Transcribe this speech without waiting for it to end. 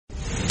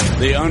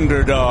The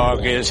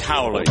underdog is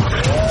howling.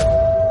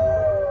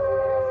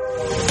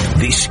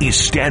 This is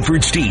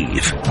Stanford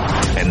Steve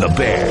and the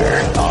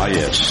Bear. Ah,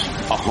 yes.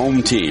 A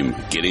home team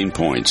getting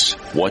points.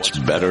 What's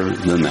better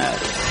than that?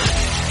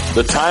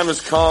 The time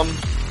has come.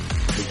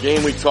 The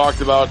game we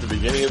talked about at the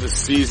beginning of the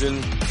season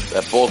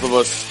that both of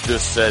us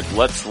just said,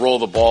 let's roll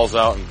the balls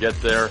out and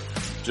get there.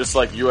 Just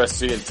like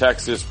USC and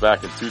Texas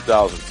back in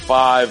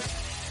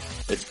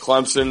 2005. It's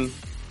Clemson.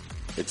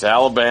 It's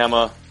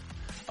Alabama.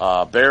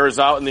 Bear is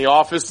out in the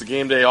office, the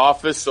game day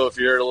office. So if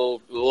you hear a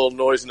little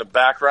noise in the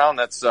background,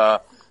 that's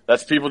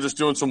people just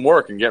doing some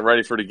work and getting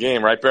ready for the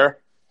game, right, Bear?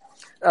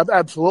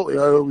 Absolutely.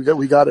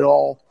 We got it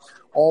all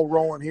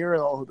rolling here.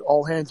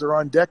 All hands are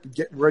on deck and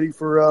getting ready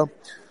for a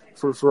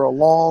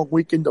long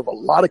weekend of a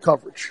lot of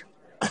coverage.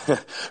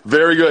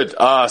 Very good.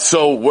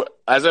 So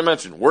as I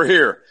mentioned, we're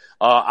here.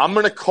 I'm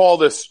going to call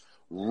this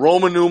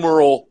Roman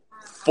numeral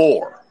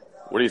 4.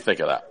 What do you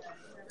think of that?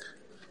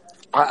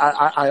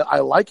 I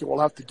like it.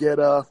 We'll have to get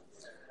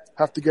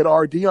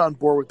RD on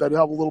board with that. He'll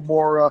have a little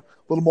more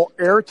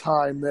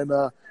airtime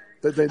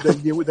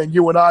than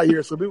you and I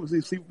here. So maybe we'll see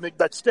if we make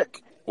that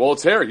stick. Well,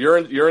 it's here.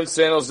 You're in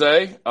San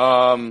Jose.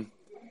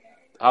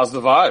 How's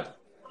the vibe?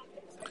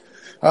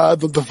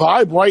 The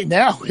vibe right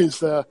now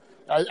is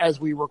as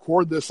we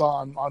record this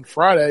on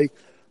Friday.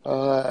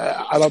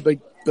 I don't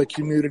think the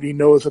community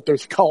knows that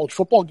there's a college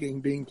football game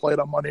being played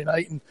on Monday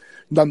night, and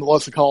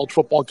nonetheless a college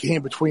football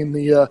game between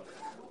the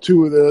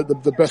two of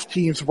the best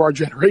teams of our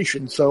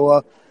generation.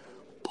 So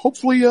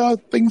hopefully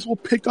things will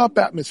pick up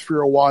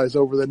atmosphere-wise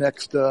over the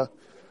next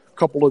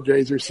couple of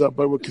days or so.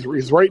 But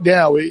because right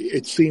now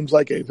it seems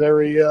like a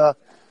very well,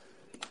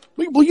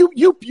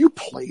 you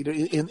played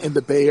in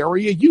the Bay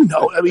Area, you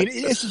know. I mean,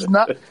 this is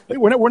not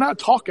we're not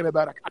talking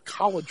about a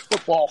college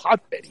football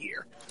hotbed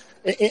here,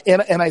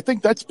 and I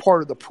think that's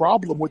part of the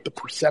problem with the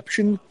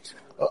perception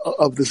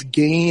of this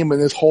game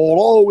and this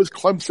whole is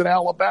Clemson,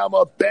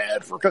 Alabama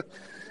bad for.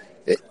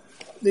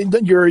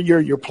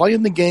 You're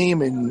playing the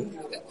game in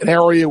an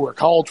area where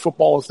college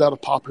football is not a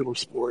popular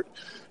sport.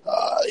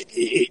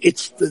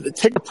 It's the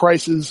ticket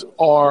prices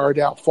are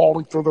now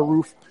falling through the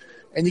roof,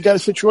 and you got a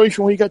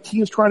situation where you got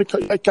teams trying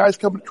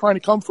to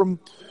come from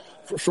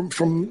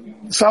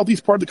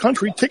southeast part of the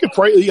country.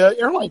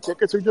 Airline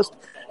tickets are just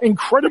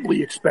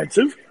incredibly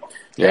expensive,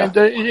 and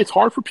it's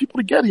hard for people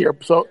to get here.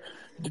 So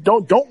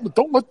don't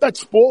let that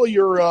spoil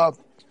your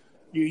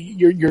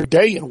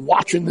day in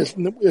watching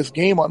this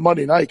game on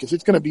Monday night, because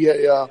it's going to be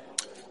a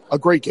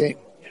great game.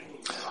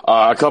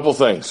 A couple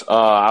things.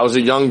 I was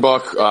a young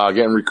buck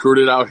getting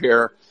recruited out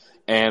here,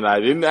 and I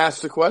didn't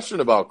ask the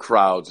question about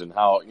crowds and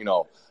how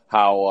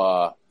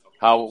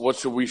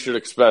what we should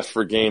expect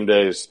for game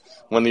days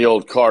when the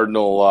old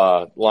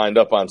Cardinal lined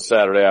up on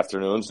Saturday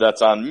afternoons.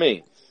 That's on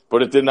me.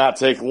 But it did not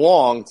take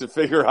long to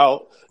figure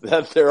out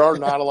that there are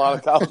not a lot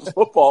of college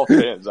football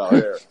fans out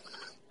here.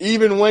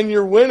 Even when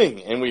you're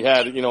winning, and we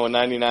had, a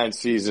 99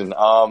 season,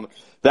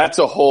 that's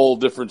a whole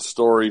different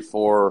story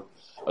for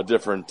a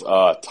different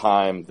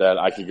time that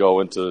I could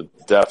go into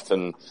depth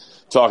and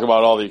talk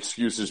about all the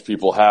excuses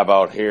people have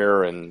out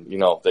here, and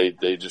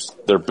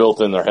they're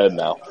built in their head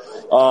now.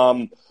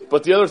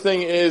 But the other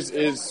thing is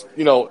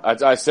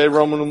I say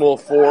Roman numeral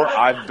 4.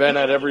 I've been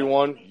at every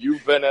one.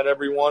 You've been at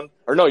every one.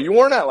 Or no, you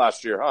weren't at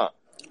last year, huh?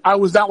 I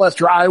was not last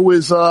year. I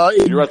was. You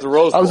were at the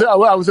Rose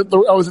Bowl. I was at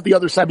the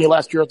other semi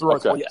last year at the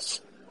Rose Bowl. Yes.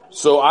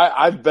 So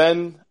I've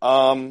been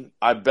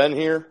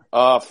here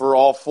for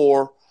all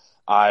 4.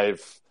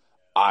 This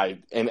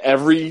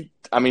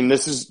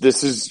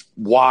is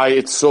why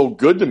it's so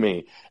good to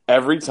me.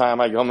 Every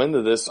time I come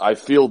into this, I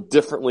feel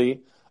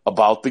differently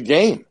about the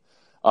game.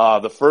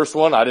 The first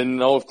one, I didn't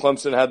know if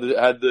Clemson had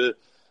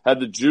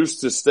the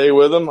juice to stay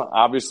with them.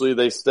 Obviously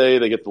they stay,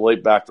 they get the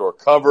late backdoor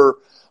cover.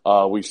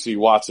 We see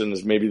Watson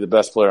as maybe the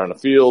best player on the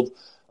field.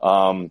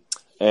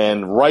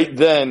 And right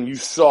then you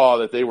saw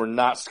that they were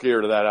not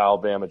scared of that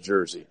Alabama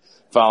jersey.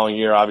 Following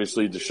year,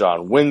 obviously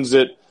Deshaun wins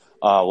it.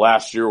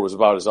 Last year was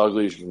about as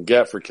ugly as you can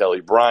get for Kelly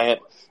Bryant,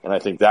 and I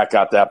think that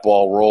got that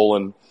ball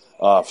rolling.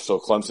 So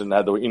Clemson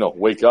had to,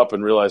 wake up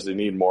and realize they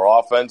need more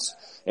offense.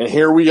 And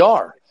here we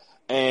are.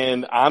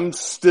 And I'm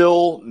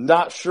still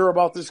not sure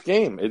about this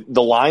game.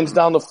 The line's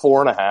down to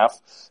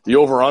 4.5. The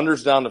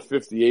over-under's down to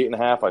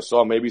 58.5. I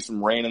saw maybe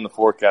some rain in the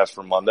forecast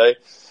for Monday.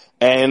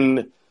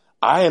 And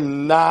I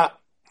am not,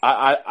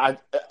 I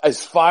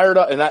as fired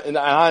up, and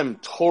I'm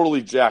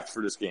totally jacked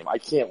for this game. I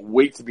can't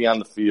wait to be on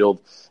the field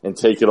and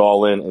take it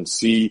all in and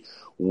see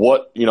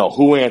what,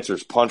 who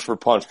answers punch for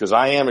punch, because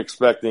I am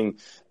expecting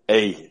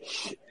an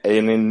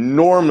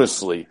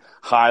enormously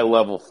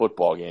high-level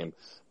football game.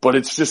 But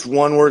it's just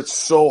one where it's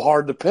so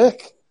hard to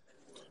pick.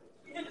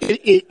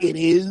 It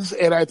is,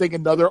 and I think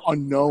another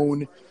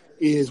unknown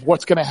is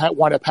what's going to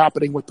wind up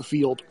happening with the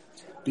field,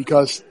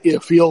 because the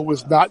field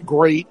was not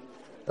great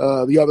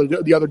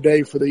the other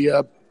day for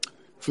the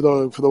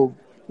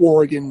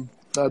Oregon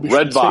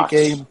Michigan State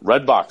game.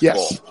 Red Box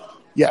Bowl.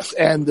 Yes,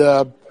 and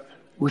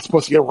we're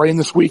supposed to get rain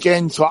this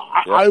weekend, so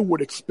I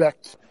would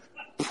expect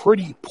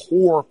pretty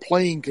poor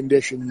playing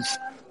conditions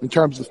in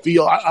terms of the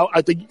field.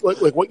 I think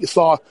like what you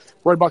saw,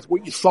 right about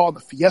what you saw in the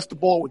Fiesta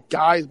Bowl with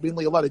guys,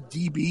 mainly a lot of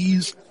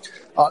DBs,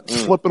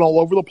 slipping all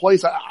over the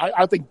place.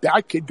 I think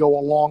that could go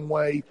a long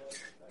way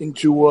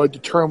into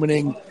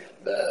determining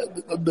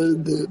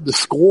the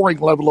scoring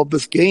level of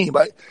this game.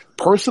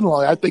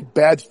 Personally, I think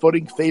bad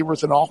footing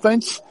favors an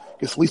offense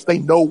because at least they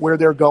know where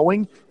they're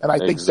going, and I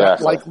think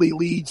that likely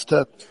leads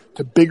to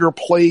bigger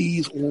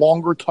plays,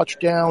 longer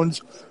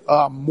touchdowns,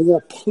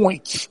 more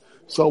points.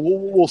 So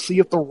we'll see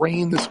if the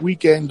rain this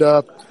weekend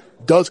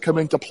does come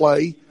into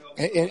play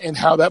and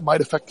how that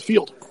might affect the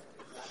field.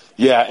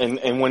 Yeah,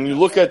 and when you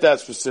look at that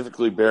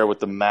specifically, Bear, with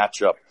the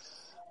matchup,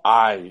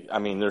 I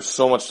mean, there's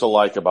so much to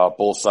like about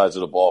both sides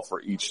of the ball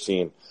for each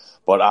team,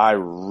 but I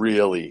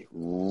really,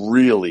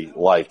 really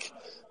like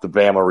the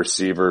Bama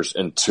receivers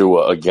and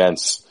Tua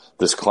against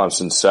this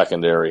Clemson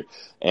secondary.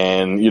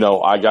 And,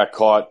 I got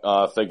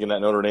caught thinking that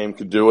Notre Dame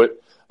could do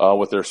it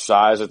with their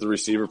size at the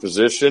receiver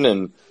position,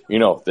 and,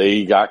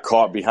 they got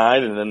caught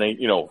behind, and then they,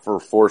 were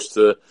forced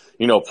to,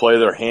 play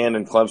their hand,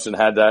 and Clemson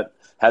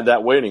had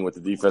that waiting with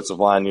the defensive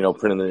line,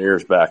 pinning their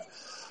ears back.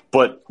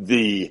 But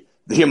the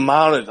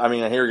amount of,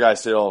 I hear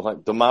guys say all the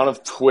time, the amount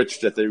of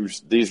twitch that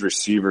these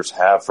receivers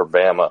have for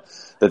Bama,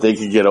 that they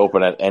could get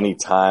open at any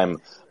time.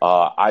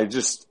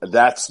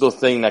 That's the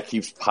thing that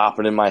keeps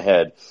popping in my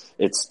head.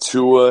 It's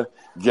Tua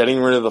getting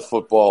rid of the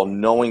football,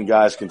 knowing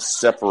guys can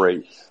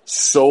separate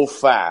so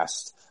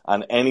fast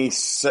on any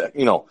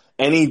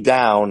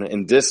down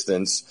and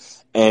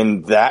distance.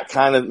 And that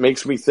kind of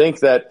makes me think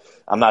that,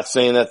 I'm not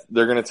saying that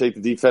they're going to take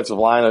the defensive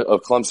line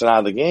of Clemson out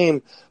of the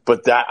game,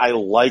 but that I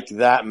like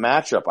that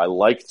matchup. I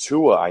like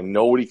Tua. I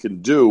know what he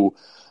can do.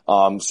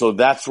 So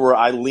that's where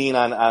I lean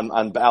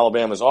on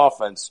Alabama's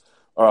offense.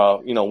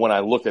 When I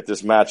look at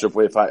this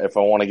matchup, if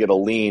I want to get a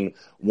lean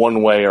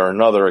one way or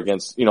another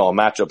against, a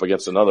matchup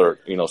against another,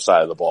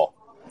 side of the ball.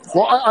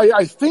 Well,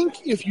 I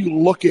think if you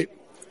look at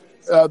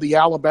the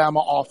Alabama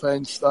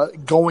offense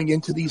going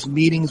into these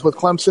meetings with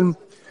Clemson,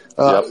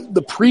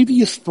 the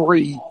previous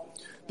three,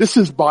 this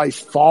is by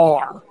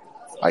far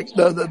like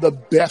the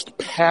best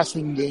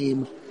passing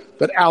game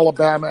that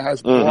Alabama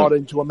has brought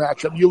into a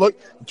matchup. You look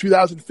in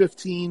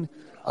 2015,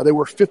 they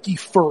were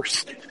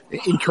 51st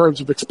in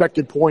terms of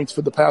expected points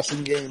for the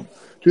passing game.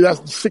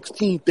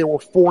 2016, they were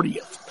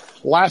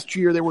 40th. Last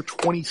year, they were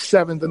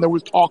 27th, and there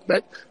was talk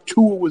that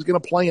Tua was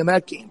going to play in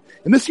that game.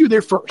 And this year,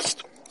 they're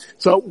first.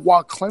 So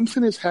while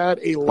Clemson has had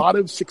a lot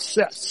of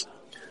success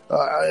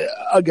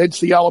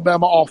against the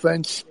Alabama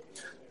offense,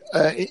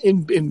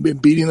 in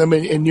beating them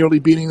and nearly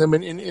beating them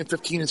in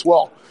 15 as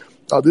well.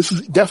 This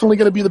is definitely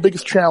going to be the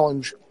biggest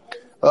challenge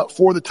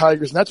for the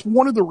Tigers. And that's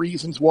one of the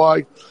reasons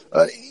why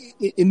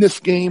in this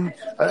game,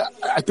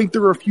 I think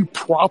there are a few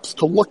props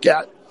to look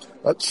at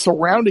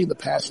surrounding the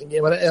passing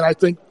game. And I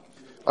think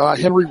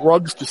Henry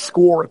Ruggs to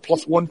score at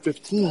plus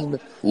 115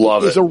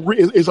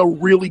 is a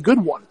really good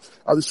one.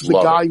 This is a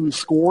guy who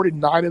scored in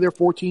 9 of their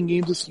 14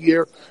 games this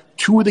year.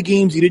 2 of the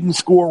games he didn't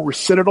score were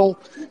Citadel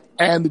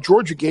and the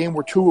Georgia game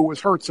where Tua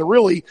was hurt. So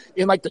really,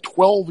 in like the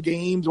 12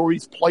 games or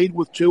he's played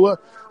with Tua,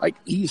 like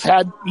he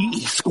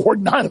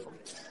scored 9 of them.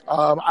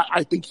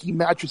 I think he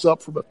matches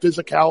up from a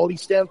physicality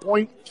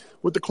standpoint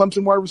with the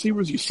Clemson wide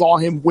receivers. You saw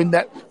him win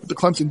that, with the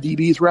Clemson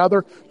DBs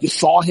rather. You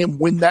saw him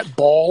win that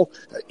ball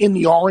in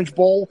the Orange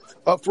Bowl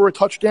for a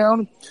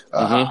touchdown.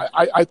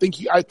 I think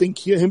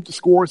him to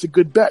score is a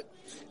good bet.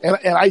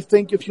 And I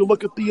think if you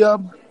look at the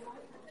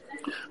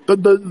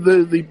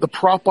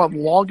prop on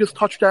longest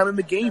touchdown in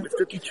the game at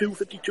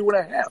 52 and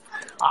a half,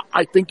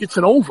 I think it's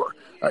an over.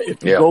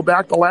 If you go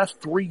back the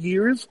last 3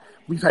 years,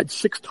 we've had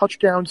 6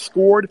 touchdowns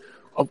scored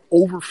of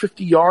over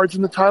 50 yards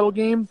in the title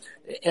game.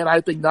 And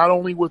I think not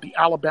only with the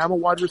Alabama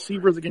wide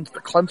receivers against the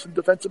Clemson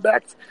defensive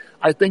backs,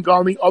 I think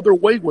on the other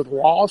way with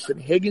Ross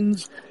and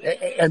Higgins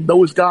and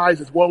those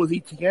guys, as well as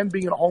Etienne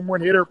being a home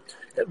run hitter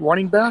at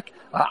running back,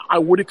 I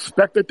would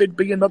expect that there'd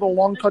be another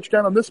long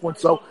touchdown on this one.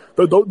 So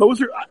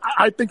those are,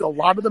 I think a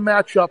lot of the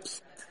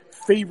matchups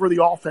favor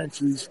the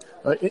offenses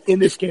in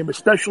this game,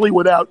 especially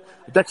without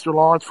Dexter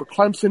Lawrence for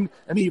Clemson,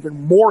 and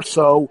even more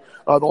so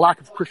the lack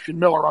of Christian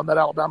Miller on that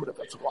Alabama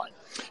defensive line.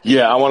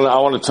 Yeah, I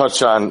want to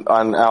touch on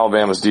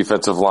Alabama's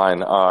defensive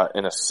line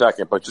in a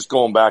second, but just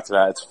going back to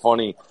that, it's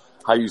funny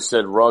how you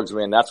said Ruggs,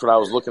 man. That's what I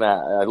was looking at.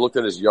 I looked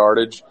at his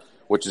yardage,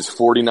 which is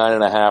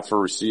 49.5 for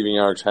receiving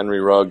yards,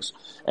 Henry Ruggs,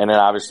 and then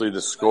obviously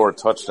the score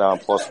touchdown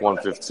plus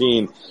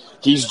 115.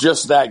 He's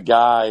just that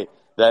guy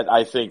that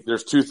I think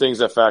there's 2 things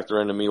that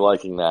factor into me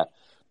liking that.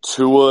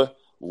 Tua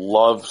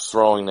loves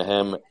throwing to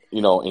him,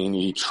 and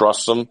he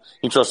trusts him.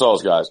 He trusts all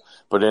his guys.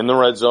 But in the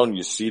red zone,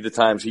 you see the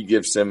times he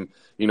gives him,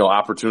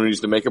 opportunities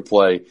to make a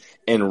play.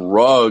 And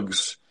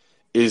Ruggs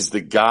is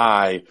the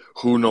guy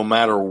who, no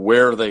matter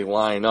where they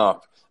line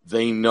up,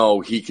 they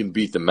know he can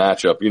beat the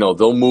matchup.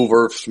 They'll move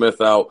Irv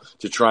Smith out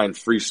to try and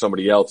free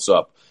somebody else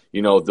up.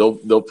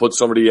 They'll put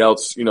somebody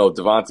else,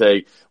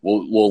 Devontae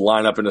will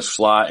line up in a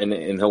slot and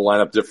he'll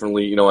line up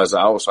differently, as an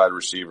outside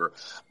receiver.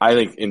 I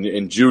think,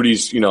 and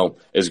Judy's,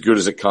 as good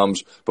as it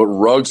comes, but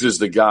Ruggs is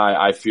the guy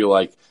I feel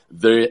like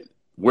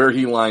where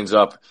he lines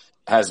up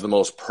has the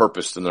most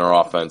purpose in their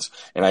offense.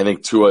 And I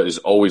think Tua is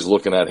always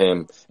looking at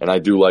him, and I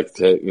do like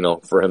to,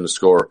 for him to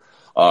score.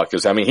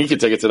 Cause he could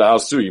take it to the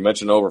house too. You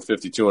mentioned over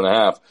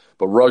 52.5,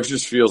 but Ruggs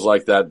just feels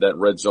like that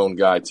red zone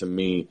guy to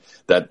me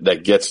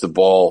that gets the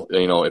ball.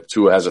 If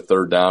Tua has a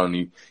third down and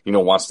he,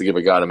 wants to give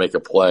a guy to make a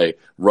play,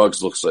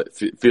 Ruggs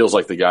feels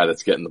like the guy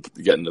that's getting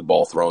the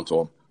ball thrown to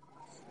him.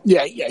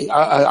 Yeah.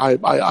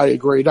 I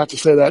agree. Not to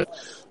say that,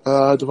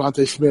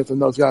 Devontae Smith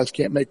and those guys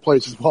can't make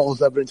plays as well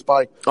as evidenced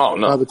by,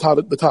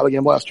 the title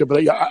game last year.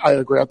 But I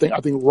agree. I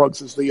think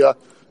Ruggs is the,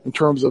 in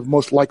terms of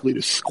most likely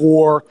to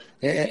score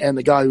and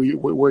the guy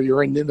where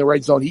you're in the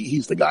red zone,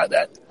 he's the guy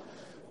that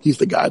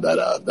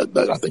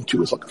I think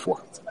Tua is looking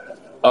for.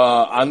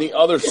 On the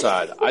other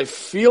side, I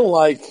feel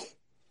like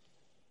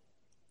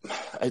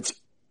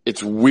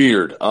it's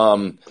weird.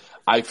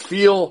 I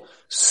feel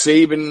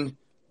Saban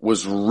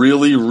was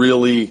really,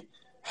 really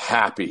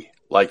happy.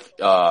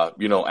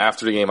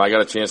 After the game, I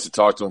got a chance to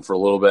talk to him for a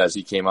little bit as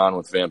he came on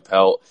with Van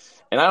Pelt.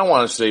 And I don't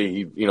want to say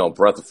he,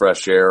 breath of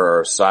fresh air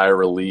or a sigh of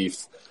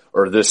relief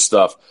or this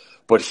stuff,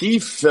 but he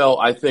felt,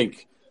 I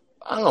think,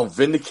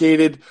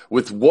 vindicated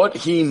with what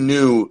he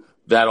knew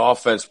that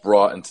offense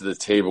brought into the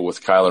table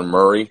with Kyler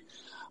Murray.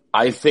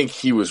 I think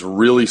he was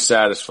really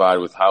satisfied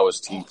with how his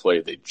team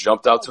played. They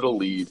jumped out to the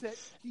lead.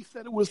 He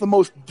said it was the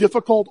most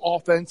difficult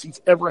offense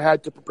he's ever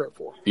had to prepare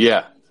for.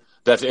 Yeah.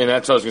 That's what I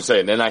was going to say.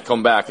 And then I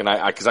come back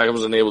because I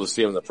wasn't able to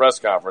see him in the press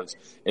conference,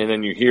 and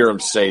then you hear him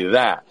say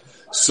that.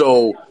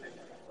 So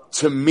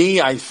to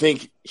me, I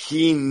think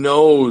he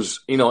knows,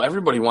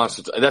 everybody wants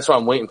to, that's why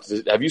I'm waiting.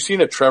 Have you seen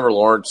a Trevor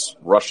Lawrence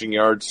rushing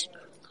yards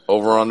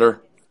over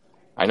under?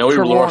 I know he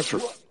lost.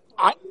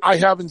 I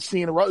haven't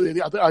seen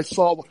I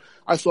saw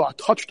a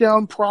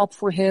touchdown prop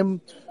for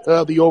him,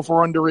 the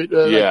over under it,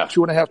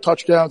 2.5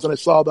 touchdowns. And I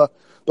saw the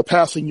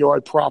passing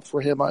yard prop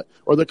for him,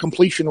 or the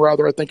completion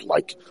rather, I think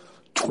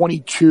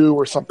 22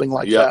 or something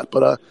like that.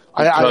 But,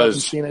 I haven't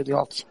seen anything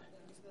else.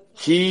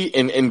 He,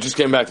 and just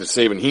getting back to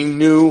Saban, he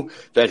knew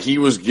that he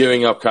was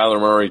giving up Kyler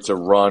Murray to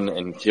run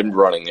and him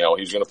running. He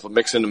was going to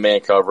mix into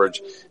man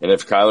coverage, and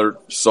if Kyler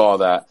saw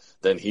that,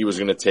 then he was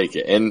going to take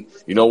it. And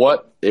you know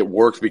what? It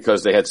worked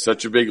because they had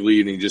such a big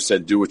lead, and he just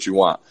said, do what you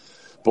want.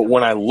 But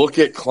when I look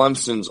at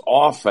Clemson's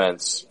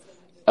offense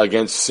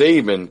against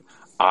Saban,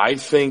 I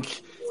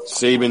think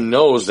Saban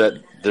knows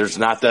that there's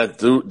not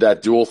that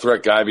dual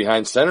threat guy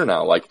behind center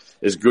now.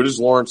 As good as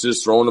Lawrence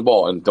is throwing the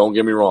ball, and don't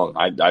get me wrong,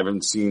 I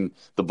haven't seen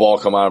the ball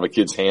come out of a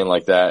kid's hand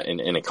like that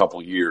in a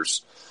couple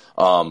years.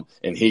 And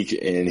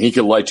he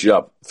could light you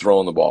up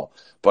throwing the ball.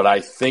 But I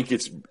think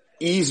it's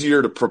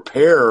easier to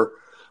prepare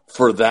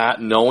for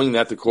that, knowing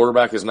that the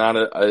quarterback is not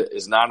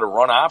a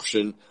run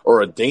option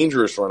or a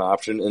dangerous run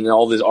option in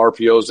all these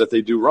RPOs that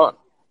they do run.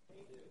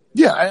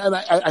 Yeah, and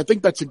I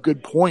think that's a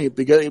good point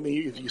because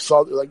if you saw,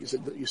 like you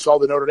said, you saw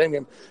the Notre Dame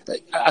game.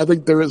 I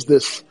think there is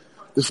this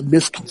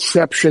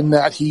misconception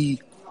that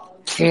he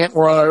can't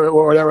run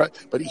or whatever,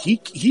 but he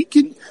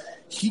can.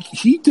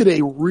 He did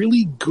a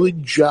really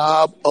good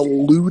job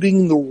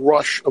eluding the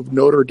rush of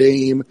Notre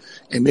Dame,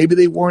 and maybe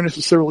they weren't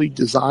necessarily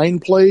design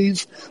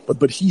plays,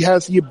 but he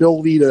has the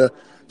ability to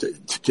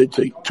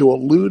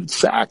elude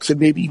sacks and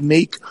maybe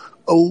make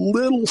a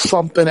little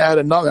something out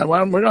of nothing.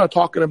 We're not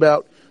talking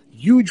about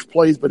huge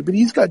plays, but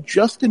he's got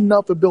just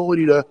enough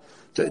ability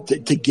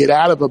to get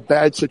out of a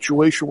bad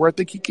situation where I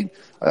think he can.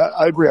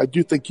 I agree. I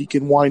do think he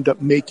can wind up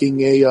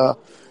making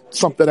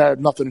something out of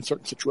nothing in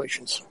certain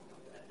situations.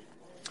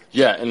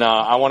 Yeah, and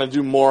I want to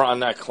do more on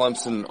that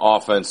Clemson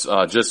offense,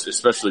 just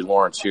especially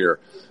Lawrence here.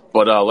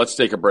 But let's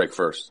take a break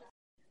first.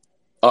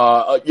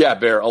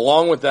 Bear.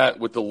 Along with that,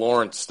 with the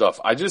Lawrence stuff,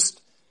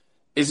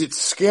 is it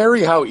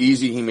scary how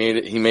easy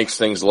he makes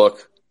things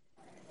look?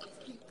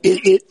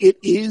 It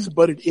is,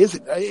 but it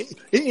isn't.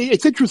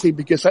 It's interesting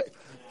because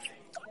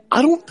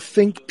I don't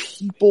think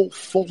people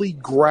fully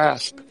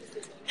grasp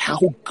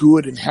how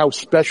good and how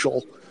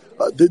special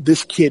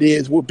this kid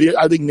is.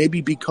 I think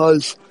maybe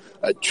because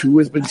Tua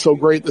has been so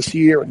great this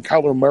year and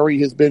Kyler Murray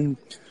has been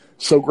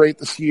so great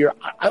this year.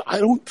 I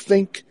don't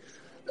think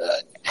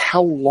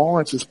how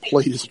Lawrence has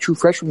played as a true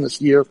freshman this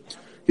year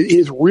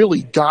has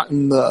really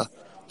gotten the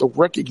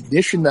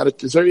recognition that it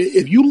deserves.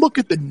 If you look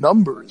at the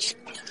numbers,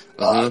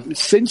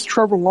 since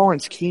Trevor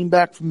Lawrence came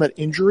back from that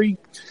injury,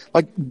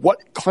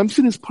 what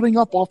Clemson is putting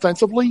up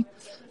offensively,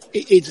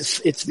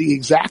 it's the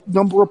exact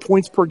number of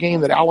points per game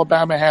that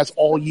Alabama has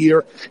all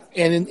year.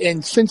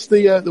 And since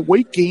the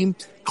Wake game,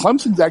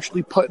 Clemson's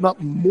actually putting up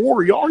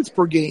more yards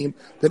per game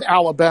than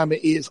Alabama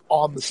is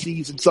on the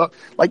season. So,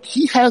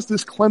 he has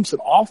this Clemson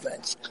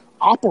offense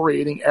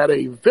operating at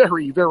a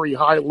very, very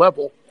high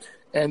level.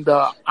 And,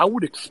 I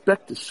would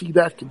expect to see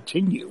that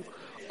continue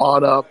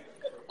on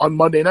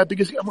Monday night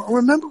because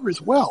remember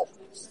as well,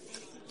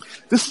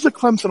 this is a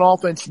Clemson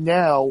offense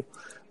now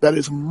that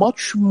is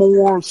much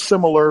more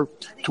similar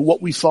to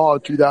what we saw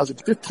in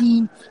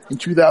 2015 and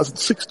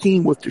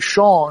 2016 with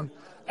Deshaun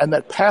and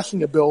that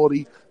passing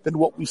ability than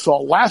what we saw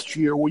last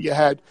year where you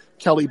had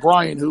Kelly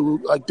Bryant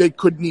who they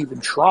couldn't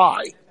even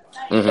try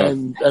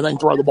and then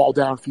throw the ball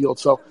downfield.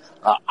 So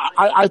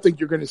I think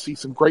you're going to see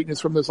some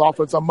greatness from this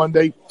offense on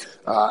Monday.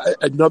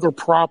 Another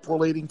prop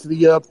relating to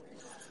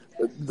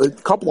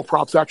the couple of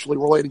props actually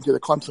relating to the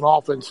Clemson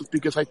offense is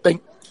because I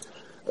think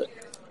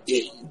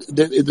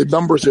the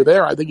numbers are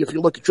there. I think if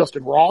you look at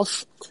Justin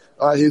Ross,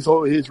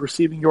 his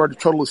receiving yard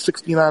total is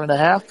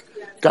 69.5.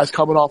 Guy's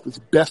coming off his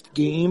best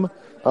game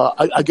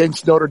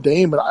against Notre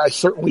Dame, and I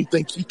certainly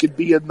think he could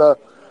be in the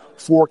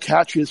 4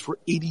 catches for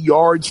 80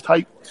 yards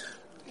type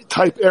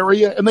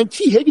area. And then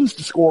T. Higgins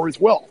to score as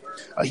well.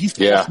 He's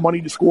cost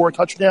money to score a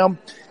touchdown.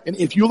 And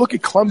if you look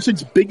at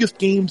Clemson's biggest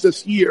games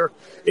this year,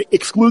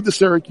 exclude the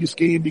Syracuse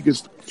game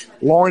because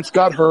Lawrence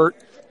got hurt,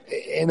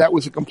 and that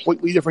was a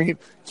completely different game.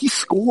 He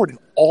scored in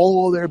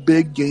all of their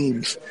big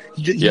games.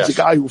 He's a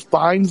guy who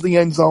finds the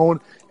end zone.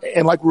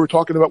 And like we were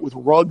talking about with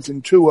Ruggs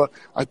and Tua,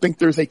 I think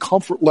there's a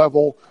comfort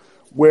level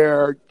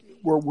where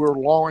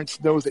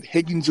Lawrence knows that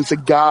Higgins is a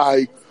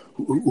guy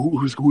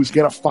who's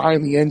going to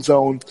find the end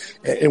zone.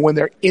 And when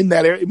they're in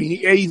that area, I mean,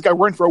 he's got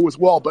Renfro as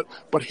well,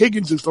 but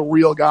Higgins is the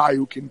real guy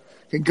who can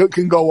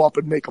go up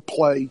and make a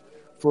play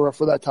for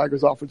that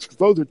Tigers offense. Because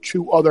those are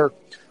 2 other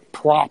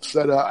props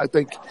that I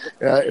think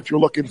if you're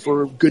looking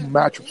for good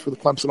matchups for the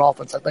Clemson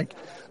offense, I think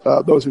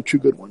those are 2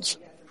 good ones.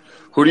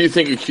 Who do you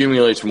think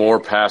accumulates more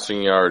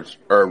passing yards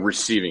or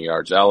receiving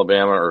yards,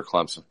 Alabama or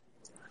Clemson?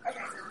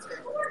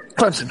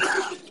 Clemson.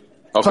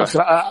 Okay.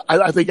 Clemson.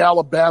 I think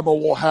Alabama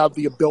will have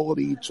the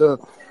ability to.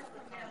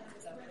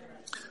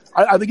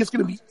 I think it's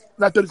going to be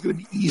not that it's going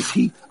to be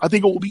easy. I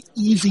think it will be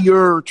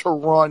easier to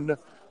run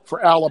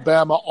for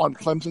Alabama on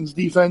Clemson's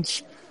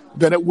defense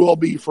than it will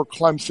be for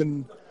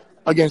Clemson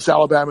against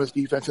Alabama's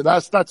defense. And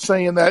that's not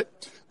saying that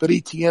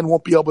Etienne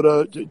won't be able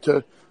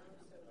to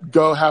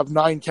go have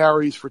 9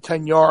 carries for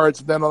 10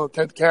 yards, and then on the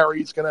 10th carry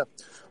he's going to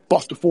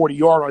bust a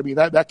 40-yard. I mean,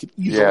 that could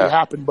easily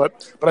happen,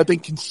 but I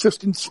think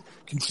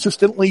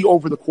consistently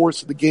over the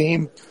course of the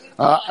game,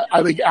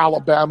 I think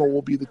Alabama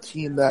will be the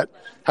team that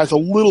has a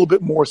little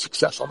bit more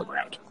success on the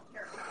ground.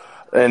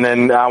 And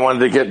then I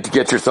wanted to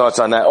get your thoughts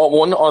on that. Oh,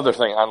 one other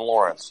thing on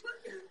Lawrence.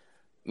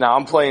 Now,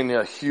 I'm playing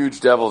a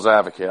huge devil's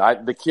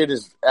advocate. The kid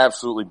has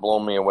absolutely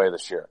blown me away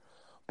this year.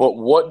 But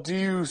what do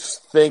you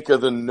think of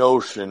the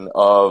notion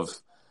of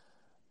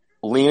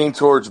leaning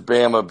towards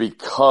Bama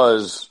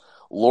because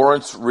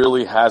Lawrence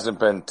really hasn't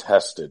been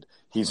tested?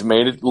 He's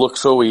made it look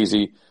so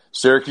easy.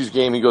 Syracuse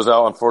game, he goes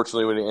out,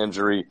 unfortunately, with an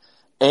injury.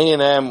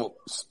 A&M,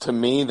 to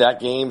me, that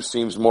game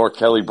seems more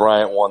Kelly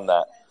Bryant won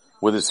that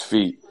with his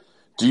feet.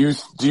 Do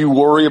you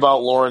worry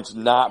about Lawrence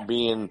not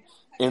being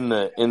in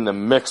the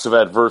mix of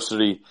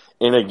adversity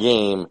in a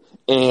game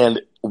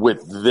and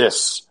with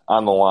this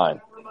on the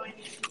line?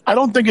 I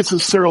don't think it's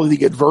necessarily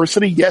the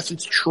adversity. Yes,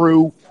 it's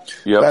true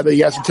that he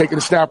hasn't taken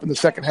a snap in the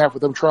second half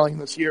with them trailing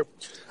this year.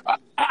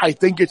 I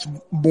think it's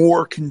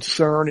more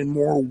concern and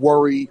more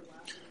worry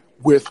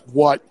with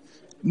what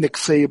Nick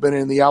Saban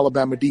and the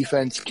Alabama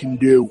defense can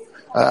do.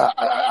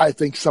 I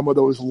think some of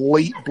those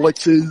late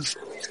blitzes,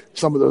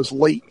 some of those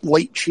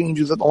late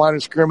changes at the line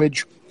of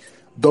scrimmage,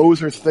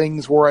 those are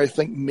things where I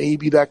think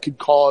maybe that could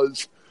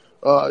cause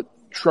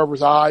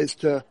Trevor's eyes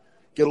to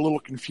get a little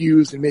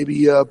confused and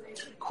maybe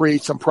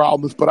create some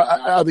problems. But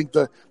I think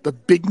the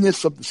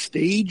bigness of the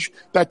stage,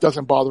 that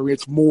doesn't bother me.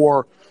 It's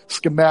more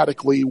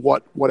schematically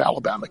what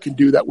Alabama can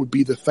do. That would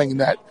be the thing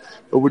that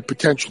would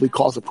potentially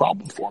cause a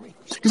problem for me.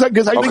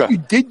 Because I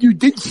think you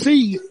did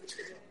see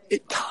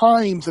at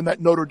times in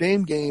that Notre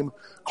Dame game,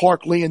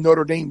 Clark Lee and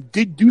Notre Dame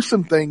did do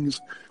some things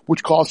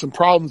which caused some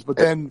problems. But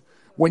then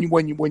when you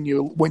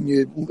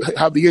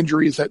have the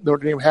injuries that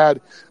Notre Dame had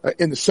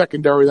in the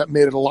secondary, that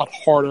made it a lot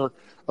harder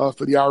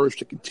for the Irish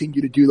to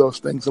continue to do those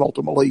things. And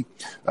ultimately,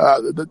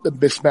 the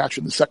mismatch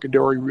in the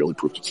secondary really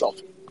proved itself.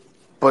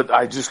 But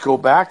I just go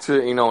back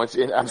to,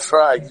 I'm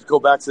sure I go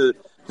back to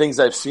things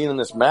I've seen in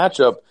this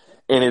matchup,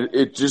 and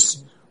it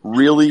just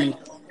really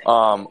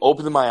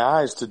opened my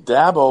eyes to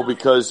Dabo,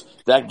 because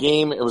that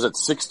game, it was at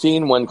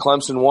 16 when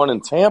Clemson won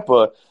in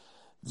Tampa.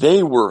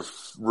 They were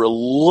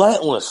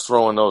relentless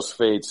throwing those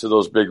fades to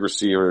those big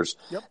receivers.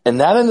 Yep. And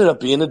that ended up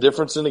being the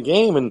difference in the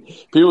game. And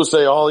people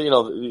say,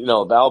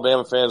 the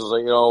Alabama fans was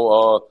like,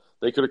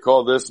 they could have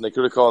called this and they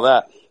could have called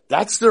that.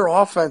 That's their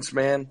offense,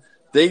 man.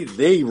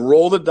 They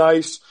roll the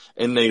dice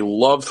and they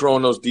love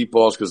throwing those deep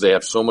balls because they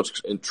have so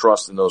much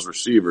trust in those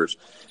receivers.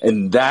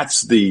 And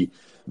that's the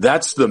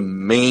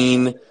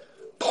main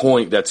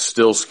point that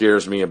still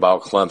scares me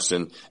about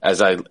Clemson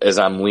as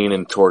I'm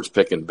leaning towards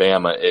picking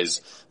Bama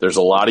is there's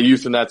a lot of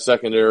youth in that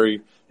secondary.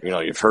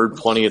 You've heard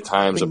plenty of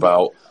times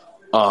about,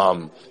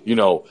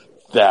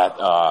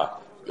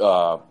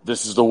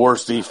 this is the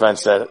worst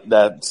defense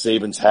that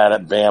Saban's had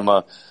at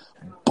Bama.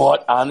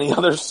 But on the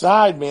other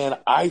side, man,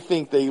 I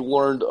think they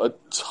learned a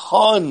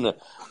ton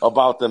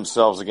about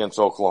themselves against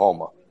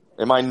Oklahoma.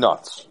 Am I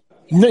nuts?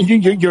 No,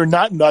 you're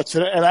not nuts.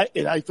 And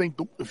I think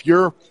if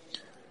you're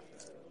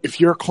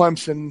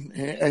Clemson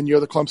and you're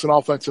the Clemson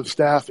offensive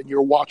staff and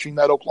you're watching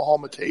that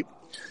Oklahoma tape,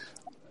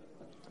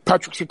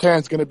 Patrick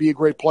Surtain's going to be a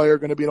great player,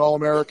 going to be an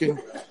All-American,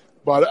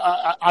 but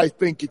I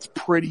think it's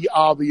pretty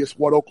obvious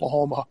what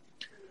Oklahoma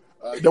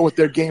what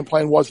their game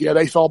plan was. Yeah,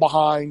 they fell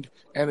behind,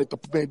 and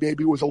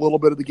maybe it was a little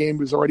bit of the game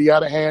was already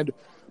out of hand,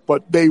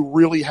 but they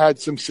really had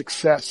some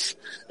success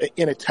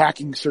in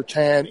attacking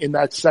Surtain in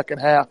that second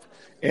half.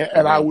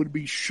 And I would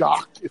be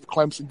shocked if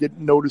Clemson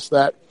didn't notice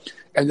that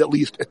and at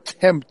least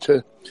attempt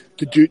to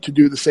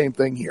do the same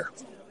thing here.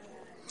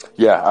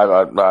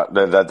 Yeah,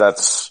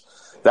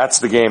 that's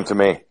the game to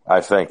me, I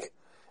think,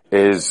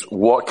 is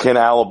what can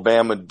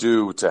Alabama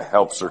do to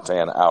help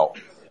Surtain out?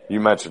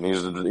 You mentioned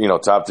he's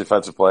top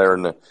defensive player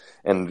in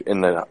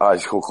the high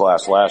school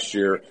class last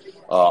year.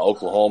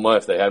 Oklahoma,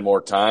 if they had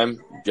more time,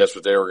 guess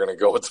what they were going to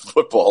go with the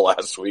football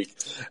last week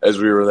as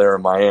we were there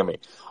in Miami.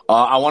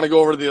 I want to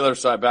go over to the other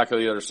side, back to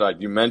the other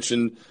side. You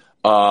mentioned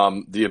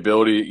the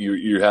ability,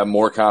 you have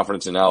more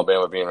confidence in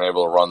Alabama being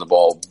able to run the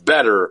ball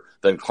better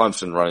than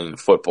Clemson running the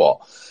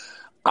football.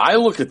 I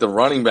look at the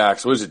running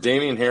backs. What is it,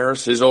 Damian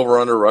Harris? His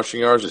over-under rushing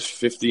yards is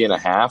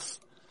 50.5.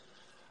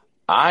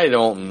 I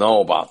don't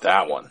know about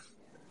that one.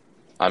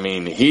 I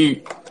mean,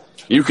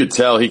 you could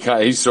tell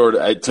he sort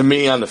of, to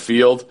me on the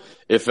field,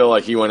 it felt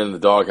like he went in the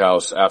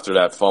doghouse after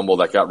that fumble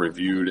that got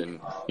reviewed, and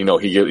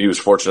he was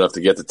fortunate enough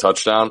to get the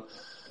touchdown.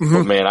 Mm-hmm.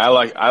 But man, I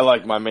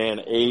like my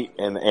man 8,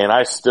 and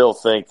I still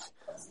think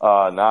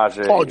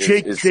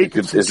Najee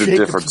is a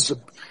difference.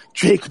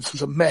 Jacobs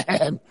is a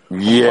man.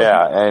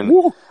 Yeah,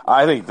 and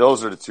I think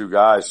those are the two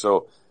guys.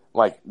 So,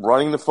 like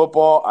running the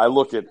football, I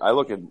look at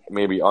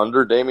maybe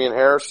under Damian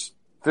Harris,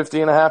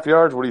 50.5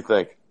 yards. What do you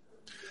think?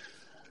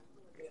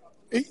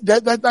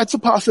 That's a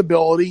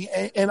possibility,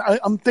 and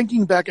I'm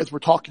thinking back as we're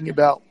talking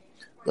about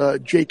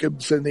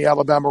Jacobs and the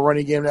Alabama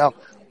running game now.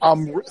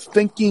 I'm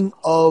thinking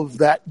of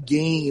that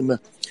game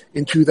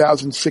in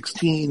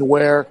 2016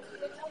 where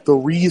the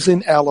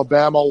reason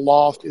Alabama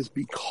lost is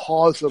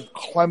because of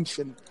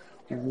Clemson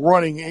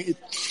running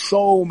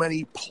so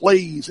many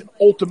plays, and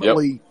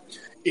ultimately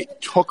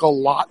it took a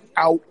lot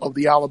out of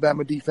the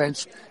Alabama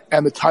defense,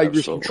 and the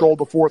Tigers controlled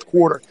the fourth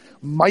quarter.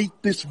 Might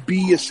this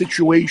be a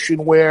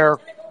situation where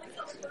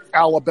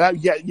Alabama,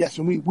 yes,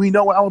 and we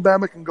know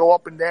Alabama can go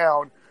up and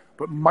down,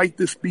 but might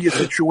this be a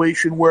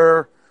situation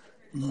where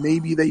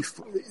maybe they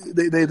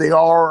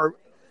are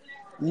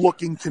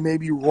looking to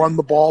maybe run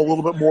the ball a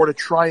little bit more to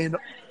try and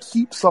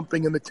keep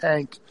something in the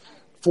tank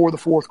for the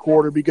fourth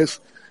quarter? Because,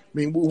 I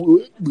mean,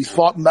 we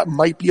thought that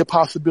might be a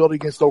possibility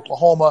against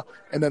Oklahoma,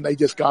 and then they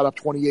just got up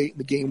 28 and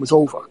the game was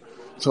over.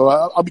 So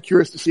I'll be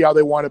curious to see how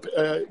they want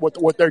to,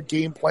 what their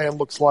game plan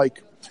looks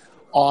like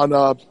on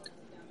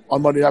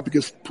Monday night,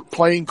 because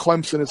playing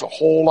Clemson is a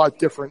whole lot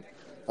different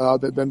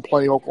than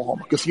playing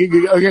Oklahoma. Because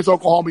against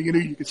Oklahoma, you knew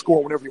you could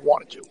score whenever you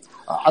wanted to.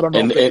 I don't know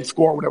if they can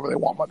score whenever they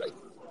want Monday.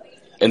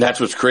 And that's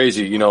what's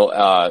crazy.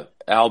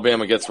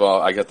 Alabama gets,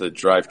 I got the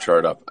drive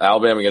chart up.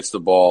 Alabama gets the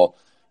ball,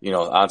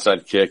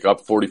 onside kick,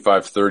 up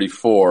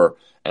 45-34,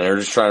 and they're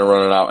just trying to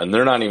run it out. And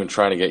they're not even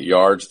trying to get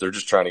yards. They're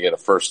just trying to get a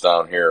first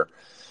down here.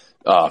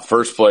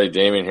 First play,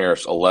 Damian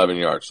Harris, 11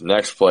 yards.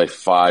 Next play,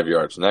 5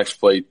 yards. Next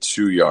play,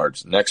 2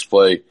 yards. Next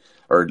play,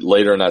 or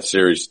later in that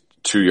series,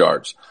 2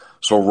 yards.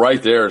 So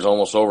right there is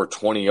almost over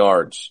 20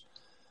 yards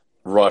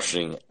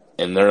rushing,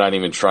 and they're not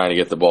even trying to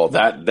get the ball.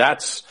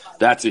 That's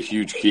a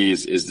huge key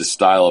is the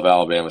style of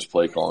Alabama's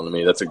play calling to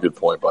me. That's a good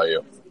point by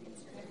you.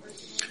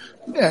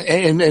 Yeah,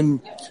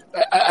 and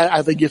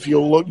I think if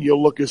you'll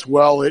look as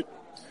well at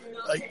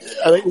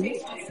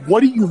what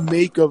do you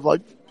make of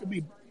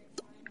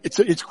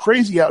it's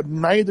crazy how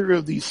neither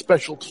of these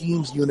special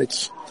teams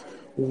units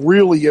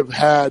really have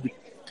had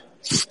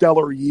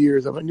stellar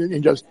years. I mean,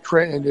 and just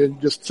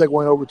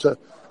segueing over to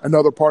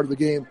another part of the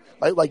game,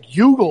 like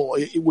Ugle,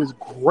 it was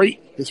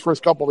great his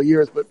first couple of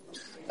years, but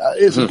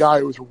is a guy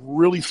who's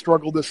really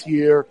struggled this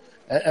year,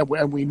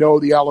 and we know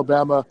the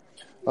Alabama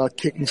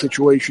kicking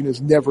situation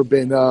has never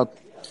been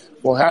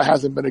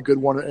hasn't been a good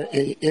one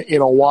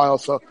in a while.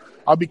 So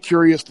I'll be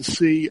curious to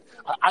see.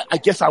 I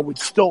guess I would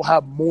still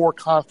have more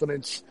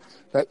confidence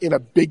that in a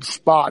big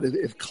spot,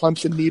 if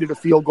Clemson needed a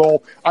field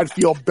goal, I'd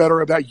feel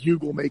better about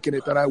Ugle making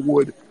it than I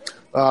would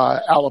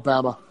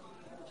Alabama.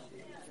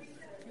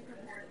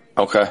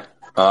 Okay.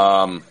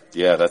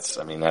 That's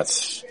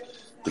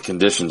the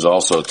conditions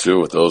also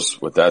too with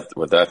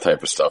that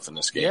type of stuff in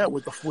this game. Yeah,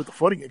 with the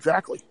footing,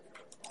 exactly.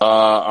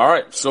 All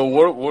right. So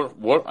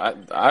what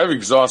I've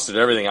exhausted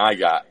everything I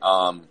got.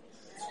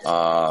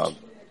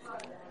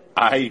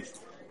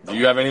 Do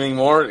you have anything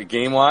more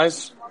game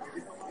wise?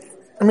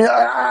 I mean,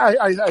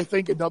 I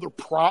think another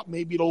prop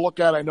maybe to look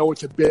at. I know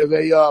it's a bit of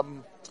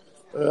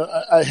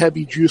a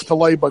heavy juice to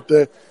lay, but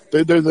the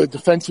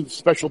defensive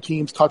special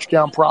teams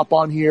touchdown prop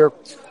on here.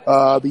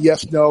 The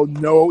yes, no.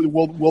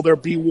 Will there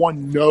be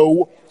one?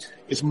 No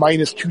is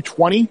minus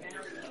 220.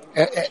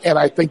 And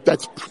I think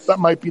that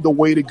might be the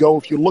way to go.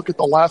 If you look at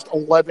the last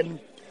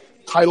 11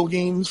 title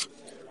games,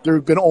 there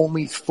have been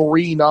only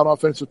 3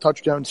 non-offensive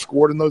touchdowns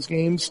scored in those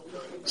games.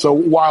 So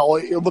while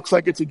it looks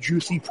like it's a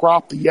juicy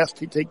prop, the yes,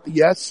 to take the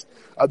yes.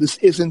 This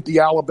isn't the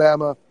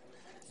Alabama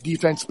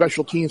defense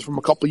special teams from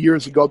a couple of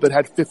years ago that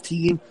had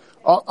 15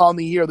 on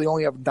the year. They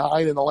only have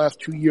 9 in the last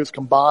 2 years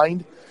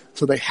combined.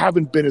 So they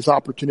haven't been as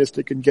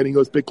opportunistic in getting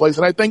those big plays.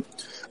 And I think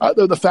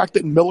the fact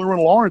that Miller and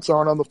Lawrence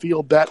aren't on the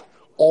field, that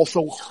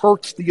also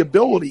hurts the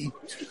ability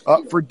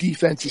for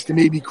defenses to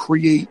maybe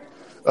create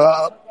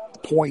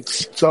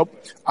points. So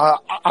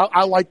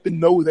I like the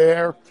no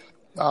there.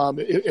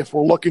 If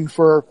we're looking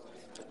for,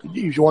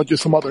 if you want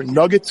just some other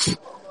nuggets,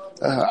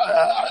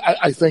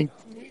 I think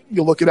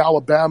you look at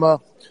Alabama.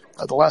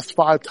 The last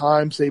 5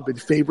 times they've been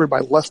favored by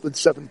less than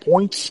 7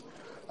 points.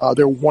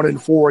 They're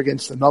 1-4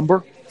 against the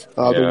number.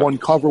 The one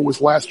cover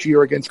was last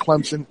year against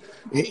Clemson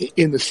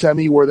in the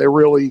semi, where they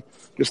really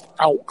just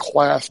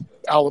outclassed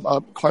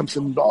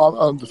Clemson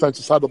on the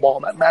defensive side of the ball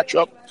in that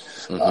matchup.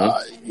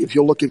 If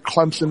you look at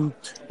Clemson,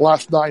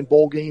 last 9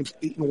 bowl games,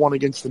 8-1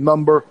 against the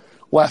number.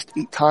 Last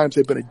 8 times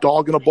they've been a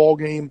dog in a ball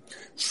game,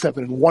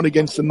 7-1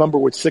 against the number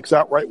with 6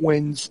 outright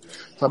wins.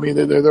 So, I mean,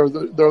 there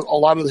a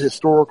lot of the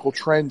historical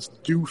trends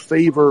do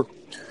favor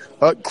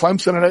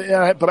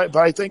Clemson, but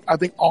I think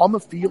on the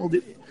field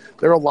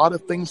there are a lot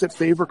of things that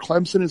favor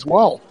Clemson as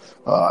well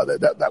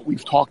that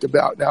we've talked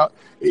about. Now,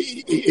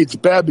 it's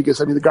bad because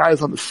the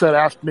guys on the set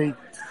asked me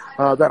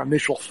that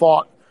initial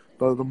thought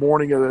the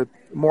morning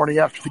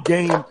after the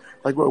game,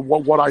 like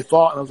what I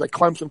thought, and I was like,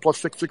 Clemson plus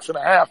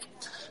 6.5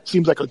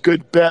 seems like a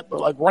good bet, but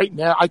like right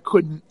now I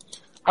couldn't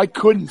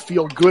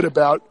feel good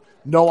about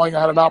knowing I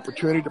had an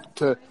opportunity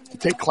to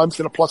take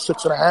Clemson at plus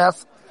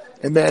 6.5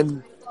 and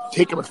then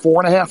take them at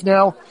 4.5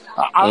 now.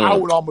 I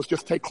would almost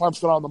just take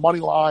Clemson on the money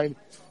line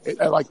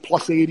at like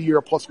plus 80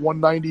 or plus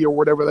 190 or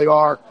whatever they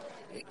are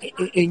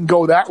and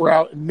go that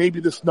route. And maybe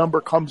this number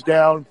comes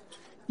down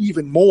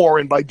even more.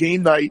 And by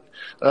game night,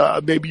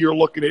 maybe you're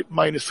looking at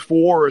 -4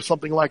 or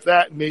something like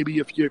that. And maybe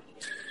if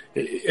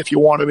you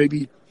want to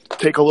maybe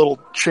take a little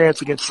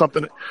chance against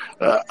something,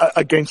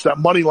 against that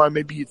money line,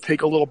 maybe you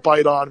take a little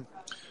bite on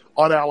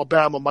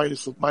Alabama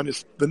minus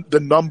the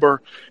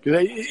number.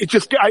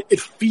 It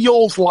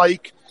feels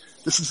like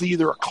this is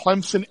either a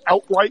Clemson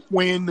outright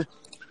win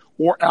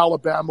or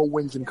Alabama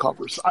wins and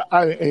covers.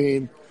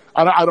 I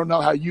don't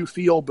know how you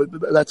feel, but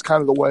that's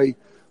kind of the way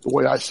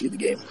I see the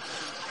game.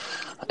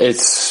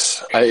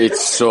 It's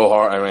so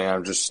hard. I mean,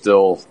 I'm just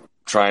still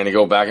trying to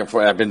go back and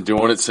forth. I've been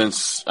doing it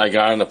since I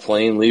got on the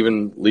plane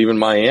leaving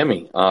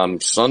Miami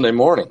Sunday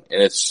morning,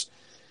 and it's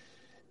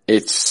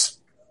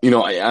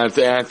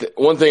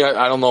one thing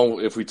I don't know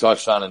if we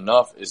touched on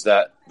enough is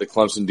that the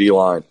Clemson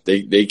D-line,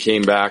 they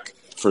came back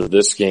for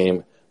this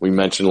game. We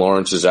mentioned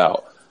Lawrence is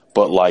out,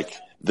 but like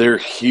they're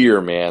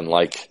here, man.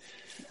 Like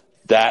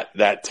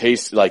that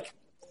taste. Like,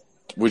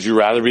 would you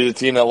rather be the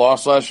team that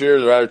lost last year,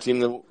 or the rather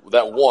team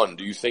that won?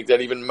 Do you think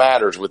that even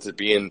matters with it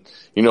being,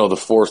 the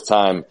 4th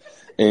time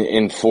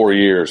in 4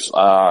 years?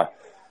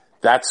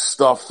 That's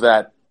stuff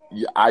that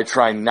I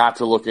try not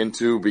to look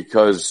into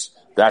because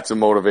that's a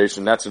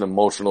motivation. That's an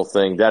emotional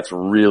thing. That's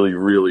really,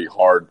 really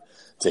hard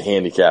to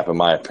handicap, in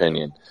my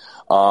opinion.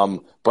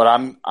 But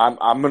I'm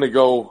gonna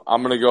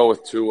go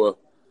with Tua.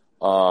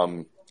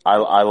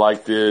 I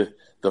like the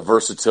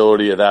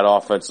versatility of that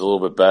offense a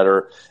little bit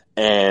better.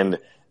 And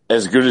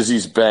as good as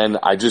he's been,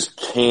 I just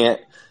can't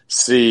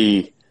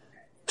see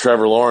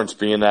Trevor Lawrence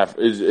being that.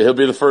 He'll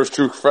be the first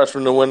true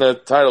freshman to win a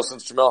title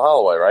since Jamel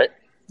Holloway, right?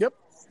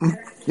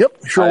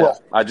 Yep, sure will.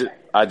 I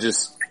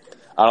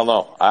don't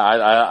know.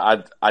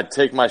 I'd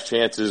take my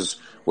chances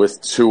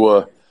with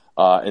Tua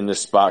in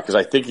this spot because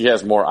I think he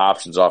has more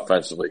options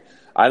offensively.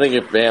 I think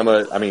if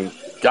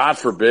Bama, God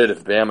forbid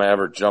if Bama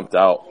ever jumped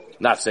out,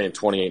 not saying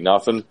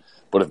 28-0,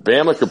 but if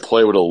Bama could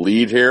play with a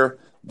lead here,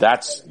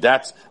 that's.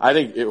 I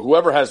think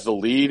whoever has the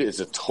lead is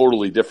a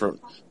totally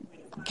different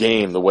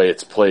game the way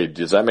it's played.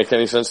 Does that make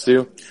any sense to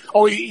you?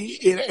 Oh,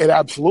 it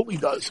absolutely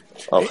does.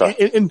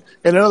 Okay. And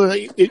another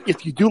thing,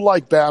 if you do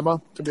like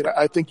Bama,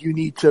 I think you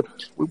need to.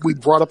 We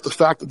brought up the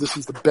fact that this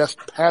is the best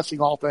passing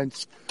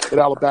offense that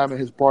Alabama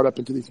has brought up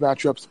into these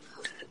matchups.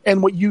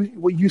 And what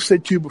you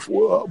said too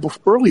before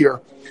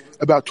earlier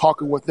about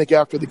talking with Nick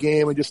after the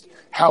game and just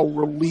how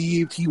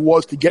relieved he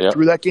was to get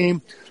through that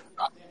game.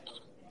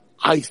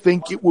 I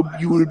think you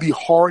would be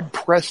hard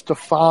pressed to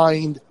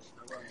find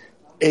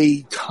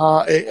a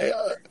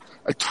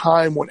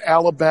time when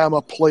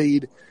Alabama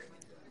played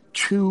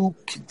 2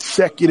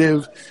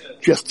 consecutive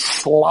just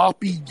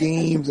sloppy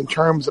games in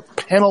terms of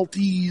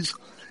penalties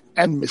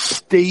and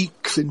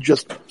mistakes and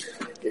just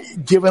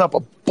giving up a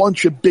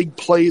bunch of big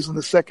plays in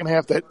the second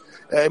half that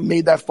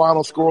made that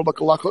final score look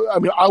a lot.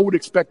 I would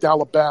expect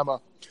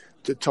Alabama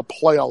to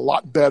play a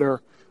lot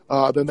better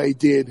than they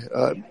did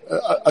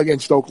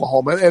against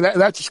Oklahoma, and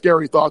that's a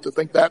scary thought to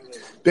think that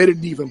they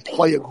didn't even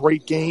play a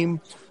great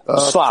game.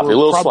 Sloppy, a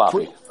little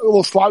sloppy. A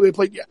little sloppy. They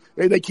played. Yeah,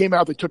 they came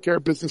out. They took care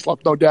of business.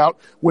 Left, no doubt.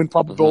 Win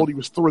probability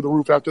was through the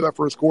roof after that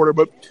first quarter,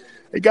 but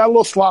they got a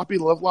little sloppy.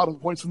 Left a lot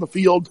of points in the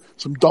field.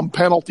 Some dumb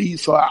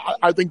penalties. So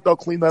I think they'll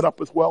clean that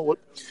up as well.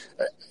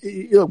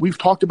 We've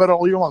talked about it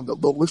all year long. The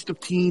list of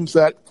teams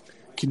that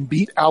can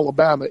beat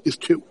Alabama is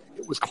 2.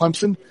 It was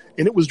Clemson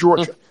and it was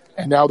Georgia,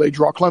 and now they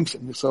draw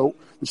Clemson. So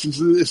this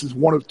is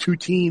one of 2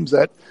 teams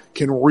that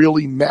can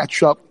really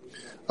match up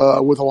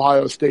with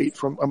Ohio State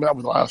not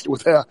with Ohio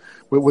State,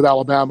 with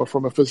Alabama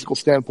from a physical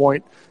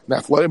standpoint and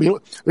athletic. I mean,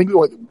 I think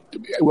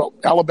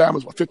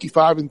Alabama's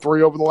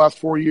 55-3 over the last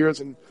 4 years,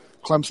 and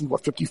Clemson's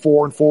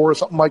 54-4 or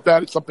something like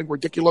that. It's something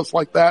ridiculous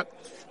like that.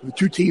 And the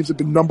two teams have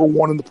been number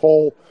one in the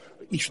poll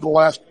each of the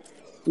last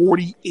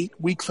 48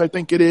 weeks, I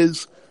think it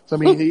is. So, I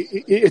mean,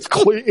 it's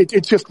clear,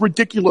 it's just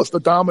ridiculous, the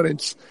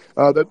dominance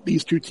that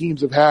these two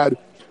teams have had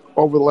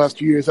over the last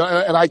 2 years.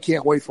 And I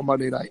can't wait for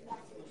Monday night.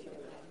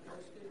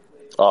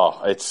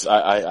 Oh,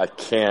 I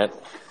can't.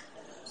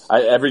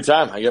 Every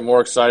time I get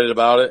more excited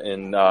about it,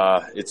 and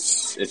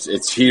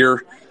it's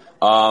here.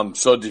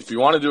 So if you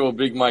want to do a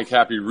Big Mike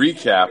Happy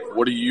recap,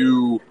 what are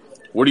you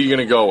going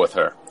to go with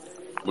her?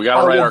 We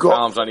got to write our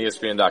columns on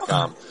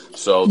ESPN.com.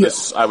 So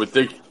this, I would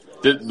think,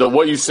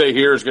 what you say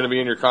here is going to be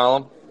in your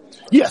column.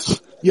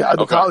 Yes, yeah.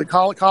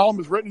 The column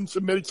is written and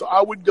submitted. So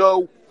I'd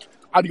go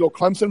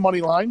Clemson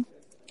money line.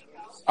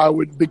 I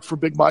would for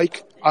Big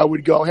Mike. I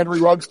would go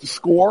Henry Ruggs to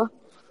score.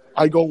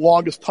 I'd go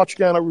longest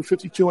touchdown over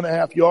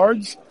 52.5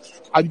 yards.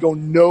 I'd go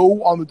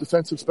no on the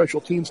defensive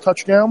special teams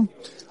touchdown.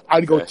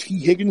 I'd go T.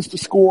 Higgins to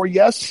score,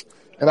 yes.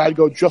 And I'd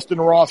go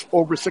Justin Ross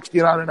over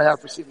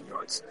 69.5 receiving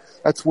yards.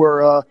 That's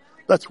where I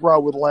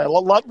would land. A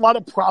lot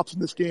of props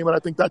in this game, and I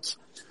think that's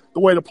the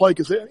way to play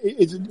because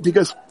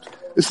this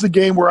is a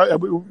game where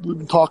we've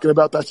been talking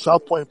about that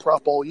South Point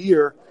prop all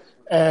year,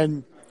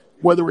 and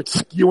whether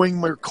it's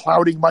skewing or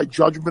clouding my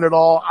judgment at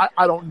all,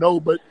 I don't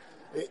know, but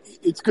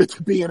it's good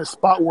to be in a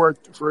spot where,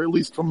 for at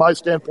least from my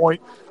standpoint,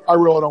 I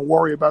really don't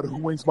worry about who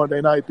wins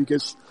Monday night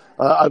because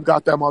I've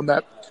got them on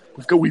that.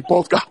 We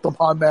both got them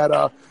on that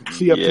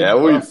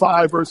CFP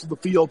 5 versus the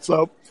field,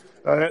 so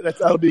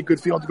that'll be a good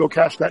feeling to go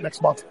cash that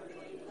next month.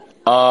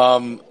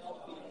 Am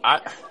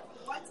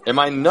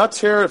I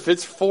nuts here? If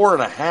it's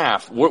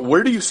 4.5,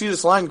 where do you see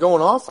this line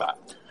going off at?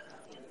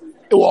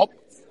 Well,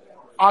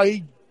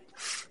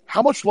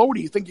 how much lower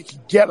do you think it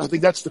could get? I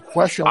think that's the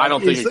question. I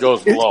don't think it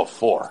goes below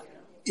 4.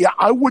 Yeah,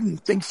 I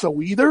wouldn't think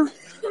so either.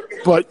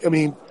 But, I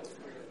mean,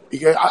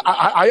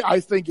 I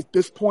think at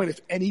this point, if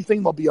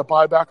anything, there'll be a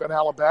buyback on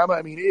Alabama.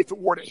 I mean, if it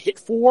were to hit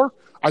 4,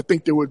 I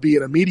think there would be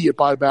an immediate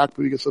buyback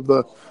because of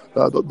the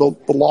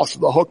loss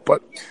of the hook.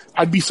 But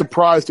I'd be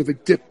surprised if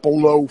it dipped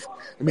below.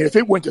 I mean, if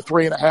it went to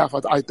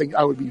 3.5, I think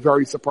I would be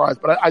very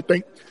surprised. But I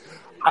think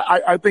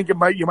you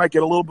might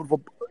get a little bit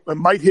of it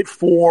might hit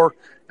 4,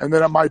 and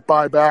then it might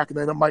buy back, and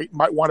then it might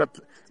wind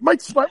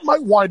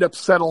up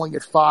settling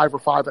at 5 or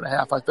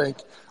 5.5. I think.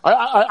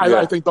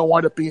 I think they'll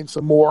wind up being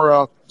some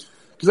more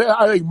because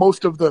I think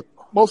most of the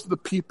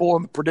people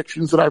and the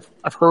predictions that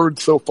I've heard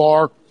so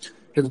far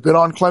have been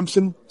on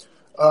Clemson.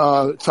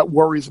 So that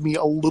worries me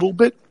a little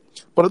bit,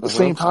 but at the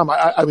same time,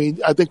 I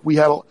mean, I think we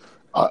had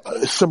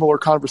a similar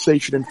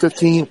conversation in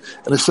 15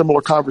 and a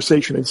similar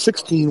conversation in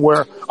 16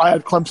 where I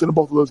had Clemson in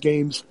both of those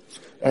games.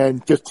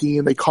 And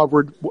 15, they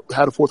covered,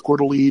 had a fourth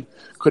quarter lead,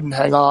 couldn't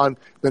hang on.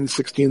 Then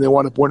 16, they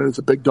wound up winning as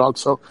a big dog.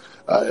 So,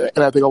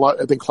 and I think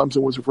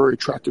Clemson was a very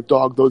attractive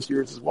dog those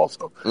years as well.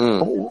 So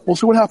we'll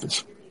see what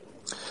happens.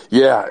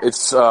 Yeah,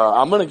 it's,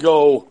 I'm going to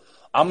go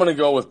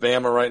with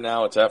Bama right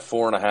now. It's at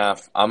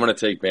 4.5. I'm going to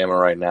take Bama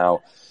right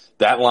now.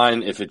 That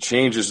line, if it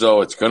changes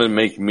though, it's going to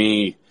make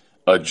me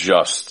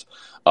adjust.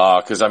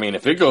 Cause I mean,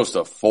 if it goes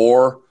to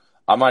 4,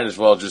 I might as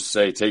well just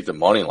say take the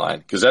money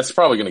line. Cause that's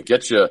probably going to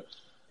get you.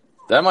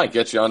 That might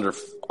get you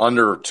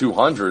under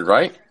 200,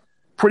 right?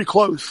 Pretty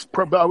close.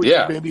 I would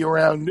say maybe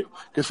around,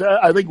 because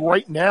I think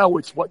right now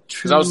it's what, 2.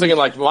 Because I was thinking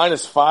like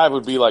 -5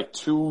 would be like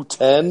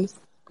 210,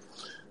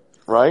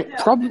 right?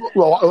 Probably.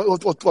 Well,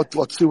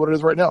 let's see what it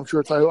is right now. I'm sure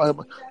it's.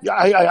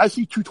 I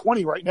see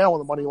 220 right now on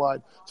the money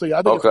line. So yeah,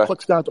 I think if it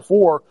clicks down to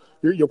 4,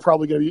 you're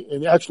probably going to be.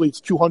 And actually, it's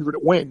 200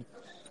 at win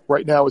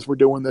right now as we're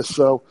doing this.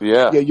 So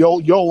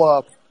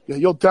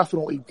you'll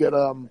definitely get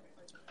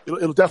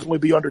It'll definitely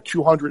be under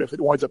 200 if it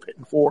winds up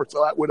hitting 4.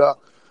 So that would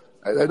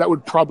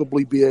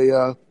probably be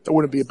that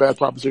wouldn't be a bad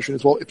proposition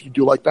as well if you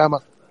do like Bama.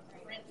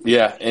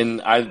 Yeah,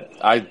 and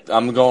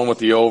I'm going with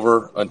the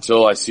over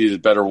until I see the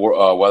better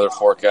weather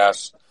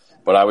forecast.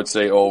 But I would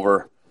say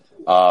over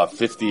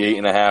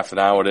 58.5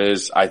 now it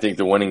is. I think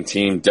the winning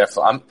team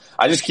definitely.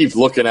 I just keep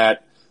looking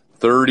at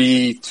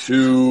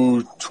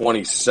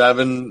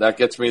 32-27. That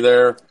gets me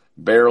there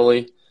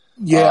barely.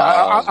 Yeah,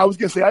 I was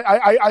going to say,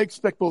 I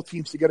expect both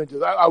teams to get into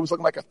that. I was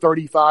looking like a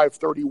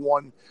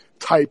 35-31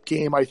 type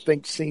game, I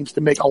think seems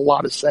to make a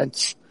lot of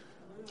sense.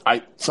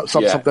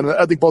 Something.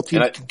 I think both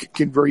teams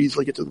can very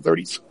easily get to the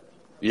 30s.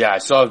 Yeah, I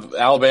saw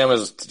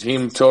Alabama's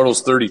team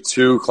totals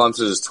 32, Clemson's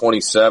is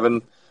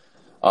 27.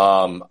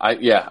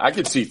 I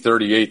could see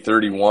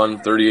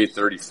 38-31,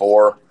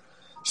 38-34,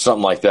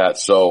 something like that.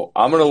 So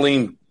I'm going to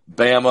lean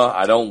Bama.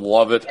 I don't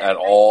love it at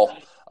all.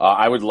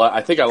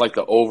 I think I like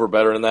the over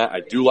better than that.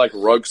 I do like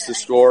Ruggs to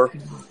score,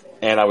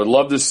 and I would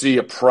love to see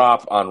a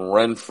prop on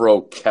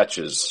Renfro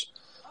catches,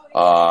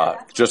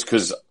 just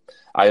because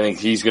I think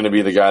he's going to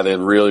be the guy that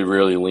really,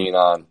 really lean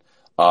on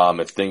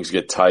if things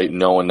get tight,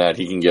 knowing that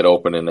he can get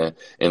open in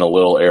a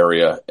little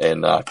area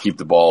and keep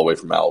the ball away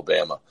from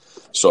Alabama.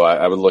 So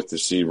I would look to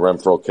see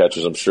Renfrow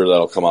catches. I'm sure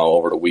that'll come out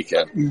over the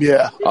weekend.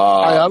 Yeah.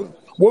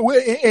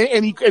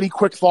 Any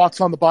quick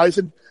thoughts on the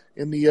Bison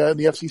in the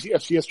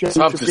FCS championship it's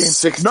up to game?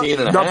 16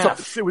 and a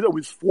half. It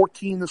was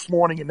 14 this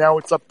morning, and now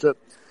it's up to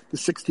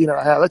 16 and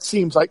a half. That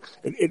seems like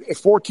at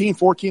 14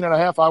 and a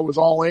half, I was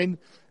all in.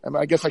 I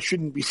mean, I guess I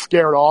shouldn't be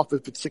scared off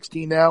if it's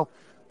 16 now.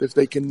 If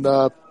they can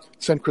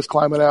send Chris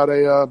Kleiman out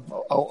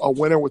a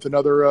winner with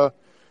another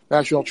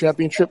national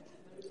championship.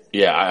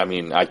 Yeah, I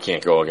mean, I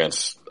can't go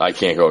against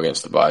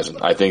the Bison.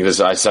 I think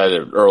I said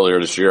it earlier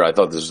this year. I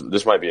thought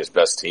this might be his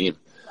best team.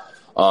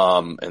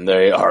 And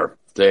they are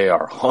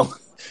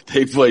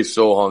they play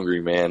so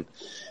hungry, man.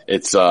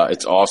 It's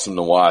awesome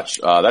to watch.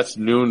 That's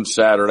noon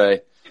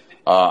Saturday,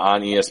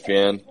 on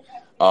ESPN.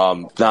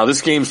 Now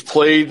this game's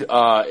played,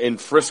 in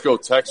Frisco,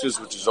 Texas,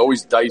 which is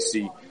always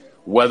dicey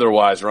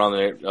weather-wise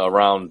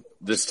around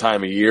this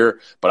time of year,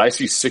 but I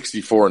see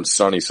 64 and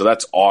sunny, so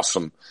that's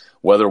awesome.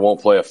 Weather won't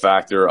play a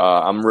factor.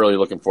 I'm really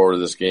looking forward to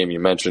this game. You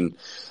mentioned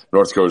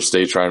North Dakota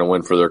State trying to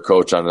win for their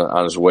coach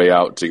on his way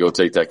out to go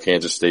take that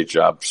Kansas State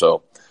job.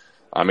 So,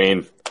 I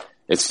mean,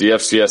 it's the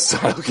FCS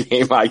title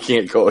game. I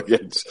can't go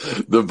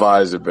against the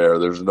Bison Bear.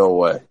 There's no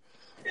way.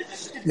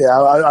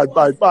 Yeah,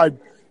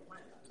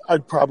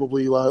 I'd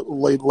probably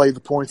lay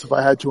the points if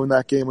I had to in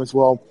that game as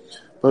well.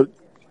 But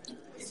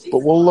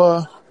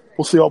we'll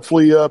see.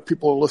 Hopefully,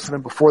 people are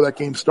listening before that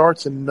game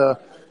starts, and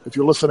if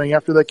you're listening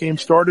after that game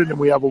started and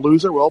we have a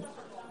loser, well,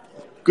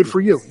 good for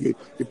you.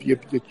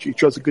 You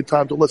chose a good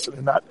time to listen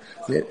and not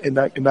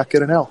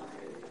get an L.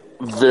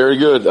 Very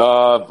good.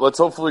 Let's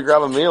hopefully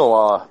grab a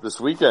meal this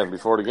weekend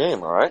before the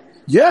game. All right.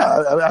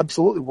 Yeah,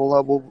 absolutely.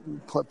 We'll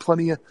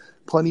plenty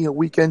of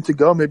weekend to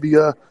go. Maybe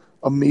a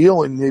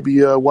meal and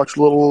maybe watch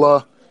a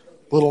little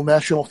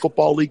National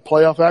Football League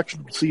playoff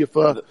action. See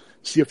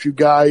if your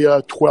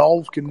guy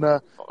 12 can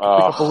pick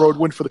up a road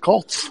win for the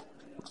Colts.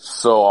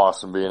 So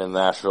awesome being in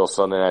Nashville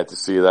Sunday night to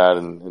see that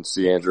and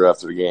see Andrew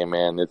after the game,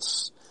 man.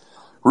 It's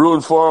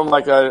rooting for him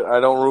like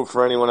I don't root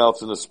for anyone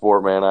else in the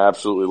sport, man. I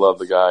absolutely love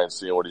the guy and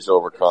seeing what he's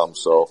overcome.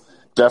 So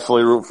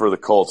definitely root for the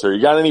Colts here.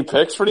 You got any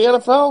picks for the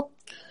NFL?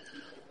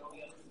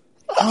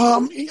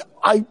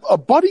 A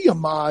buddy of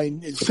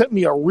mine sent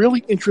me a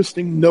really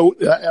interesting note,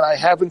 and I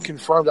haven't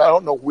confirmed. I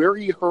don't know where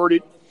he heard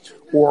it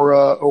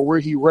or where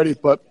he read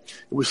it, but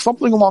it was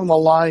something along the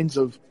lines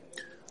of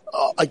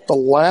like the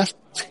last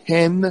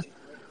 10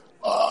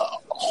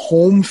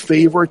 home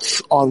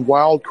favorites on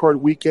Wild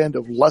Card Weekend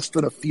of less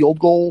than a field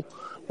goal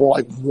were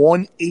like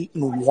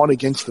 1-8-1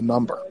 against the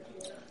number.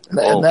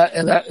 And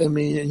that, I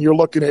mean, and you're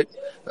looking at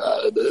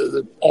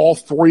all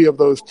three of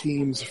those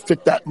teams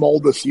fit that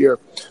mold this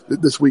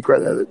week,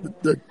 right?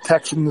 The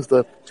Texans,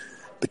 the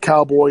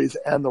Cowboys,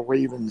 and the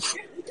Ravens.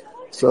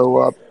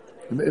 So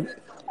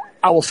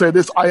I will say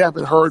this: I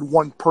haven't heard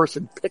one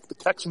person pick the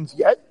Texans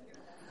yet.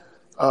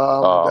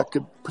 That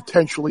could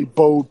potentially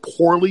bode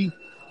poorly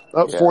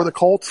for the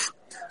Colts.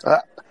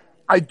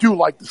 I do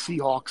like the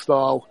Seahawks,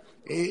 though.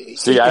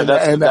 See,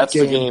 that's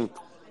the game.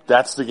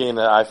 That's the game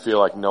that I feel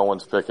like no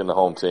one's picking the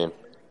home team.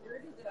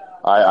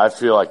 I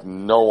feel like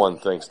no one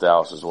thinks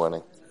Dallas is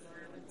winning.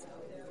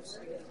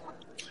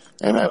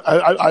 And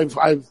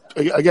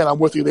I'm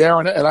with you there,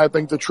 and I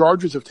think the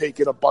Chargers have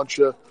taken a bunch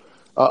of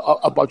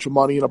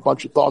money and a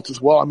bunch of thoughts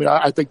as well. I mean,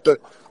 I think the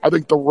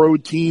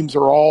road teams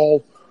are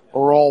all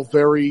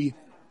very,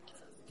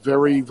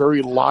 very,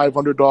 very live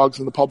underdogs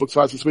in the public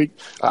size this week.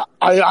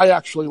 I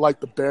actually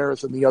like the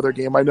Bears in the other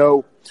game. I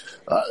know,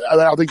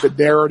 I think the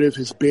narrative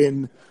has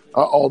been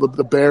all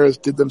the Bears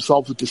did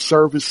themselves a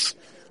disservice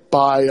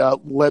by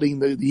letting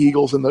the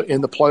Eagles in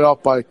the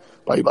playoff by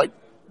like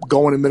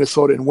going to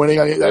Minnesota and winning.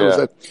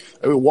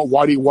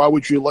 Why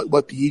would you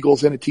let the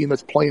Eagles in, a team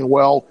that's playing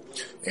well,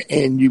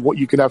 and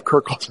you can have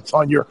Kirk Cousins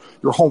on your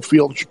home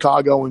field in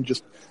Chicago and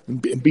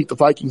beat the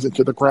Vikings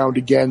into the ground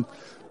again.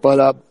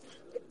 But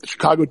the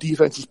Chicago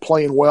defense is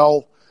playing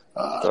well.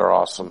 They're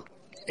awesome.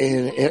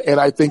 And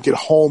I think at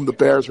home the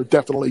Bears are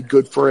definitely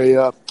good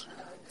for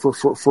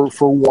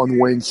one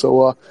win.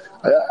 So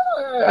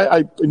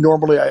I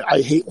normally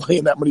hate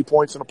laying that many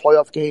points in a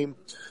playoff game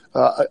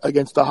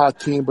against a hot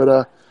team,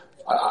 but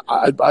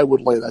I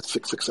would lay that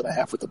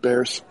 6.5 with the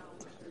Bears.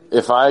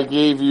 If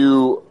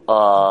you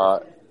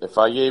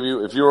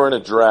were in a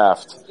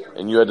draft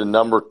and you had the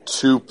number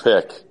 2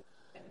 pick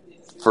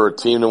for a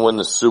team to win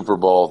the Super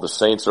Bowl, the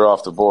Saints are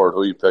off the board.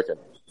 Who are you picking?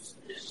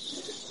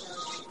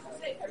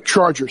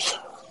 Chargers.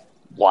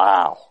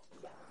 Wow.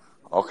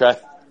 Okay.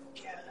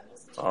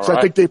 All right.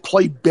 I think they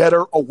play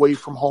better away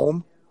from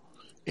home,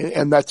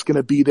 and that's going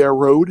to be their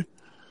road.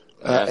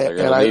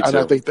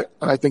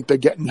 I think they're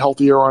getting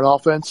healthier on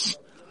offense.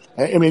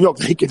 I mean, look,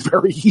 they could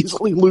very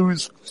easily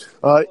lose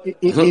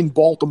in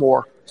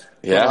Baltimore.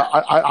 Yeah.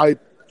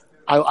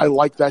 I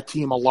like that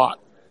team a lot.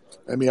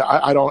 I mean,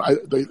 I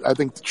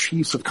think the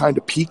Chiefs have kind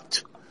of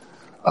peaked.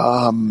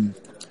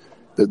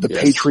 The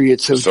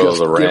Patriots have so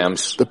the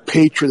Rams. The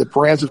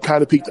Rams have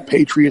kind of peaked. The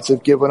Patriots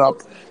have given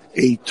up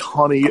a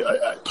ton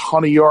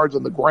of yards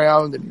on the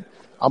ground, and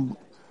I'm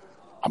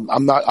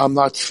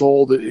not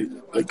sold.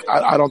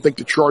 I don't think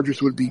the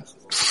Chargers would be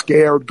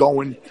scared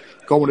going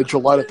to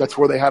Gillette if that's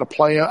where they had to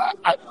play.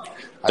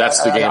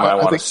 That's the game I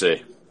want to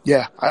see.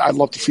 Yeah, I'd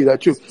love to see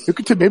that too.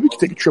 Maybe we could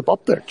take a trip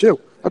up there too.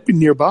 That'd be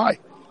nearby.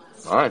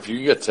 All right, if you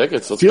can get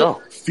tickets, let's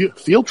go.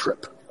 Field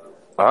trip.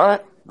 All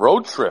right,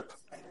 road trip.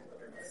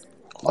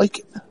 Like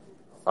it.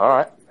 All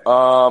right.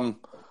 All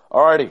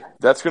righty.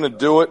 That's going to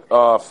do it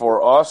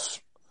for us.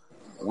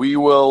 We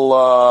will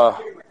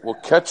we'll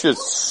catch you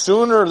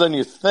sooner than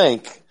you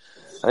think.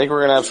 I think we're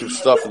going to have some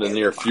stuff in the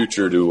near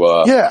future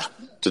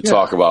to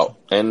talk about.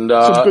 And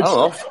I don't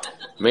know.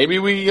 Maybe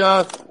we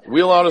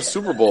wheel out a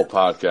Super Bowl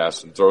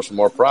podcast and throw some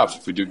more props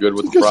if we do good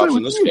with the props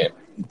in this game.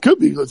 Could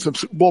be some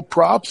Super Bowl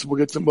props. We'll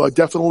get some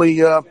definitely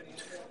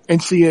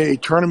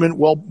NCAA tournament.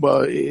 Well,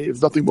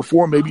 if nothing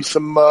before, maybe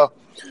some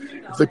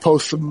if they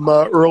post some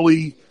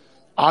early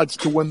odds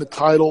to win the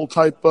title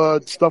type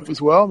stuff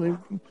as well. I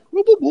mean,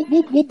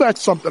 we'll bet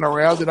something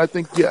around, and I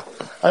think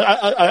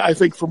I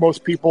think for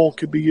most people it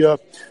could be an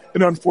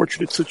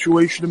unfortunate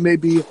situation, and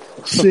maybe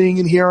seeing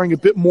and hearing a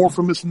bit more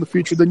from us in the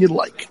future than you'd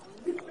like.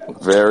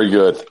 Very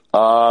good.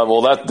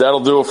 Well,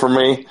 that'll do it for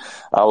me.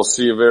 I will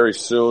see you very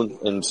soon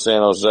in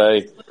San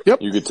Jose.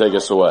 Yep. You can take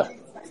us away.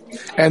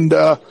 And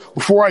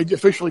before I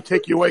officially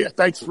take you away,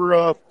 thanks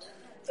to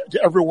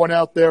everyone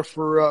out there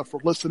for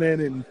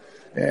listening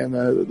and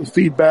the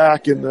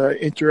feedback and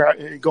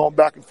going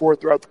back and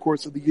forth throughout the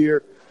course of the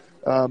year.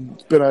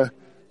 It's been a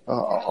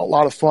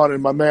lot of fun,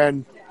 and my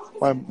man,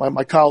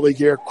 my colleague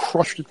here,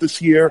 crushed it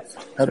this year.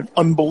 Had an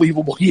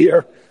unbelievable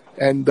year,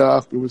 and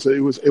it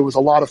was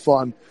a lot of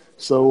fun.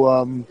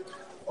 So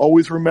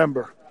always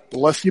remember, the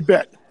less you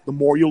bet, the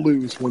more you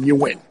lose when you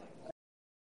win.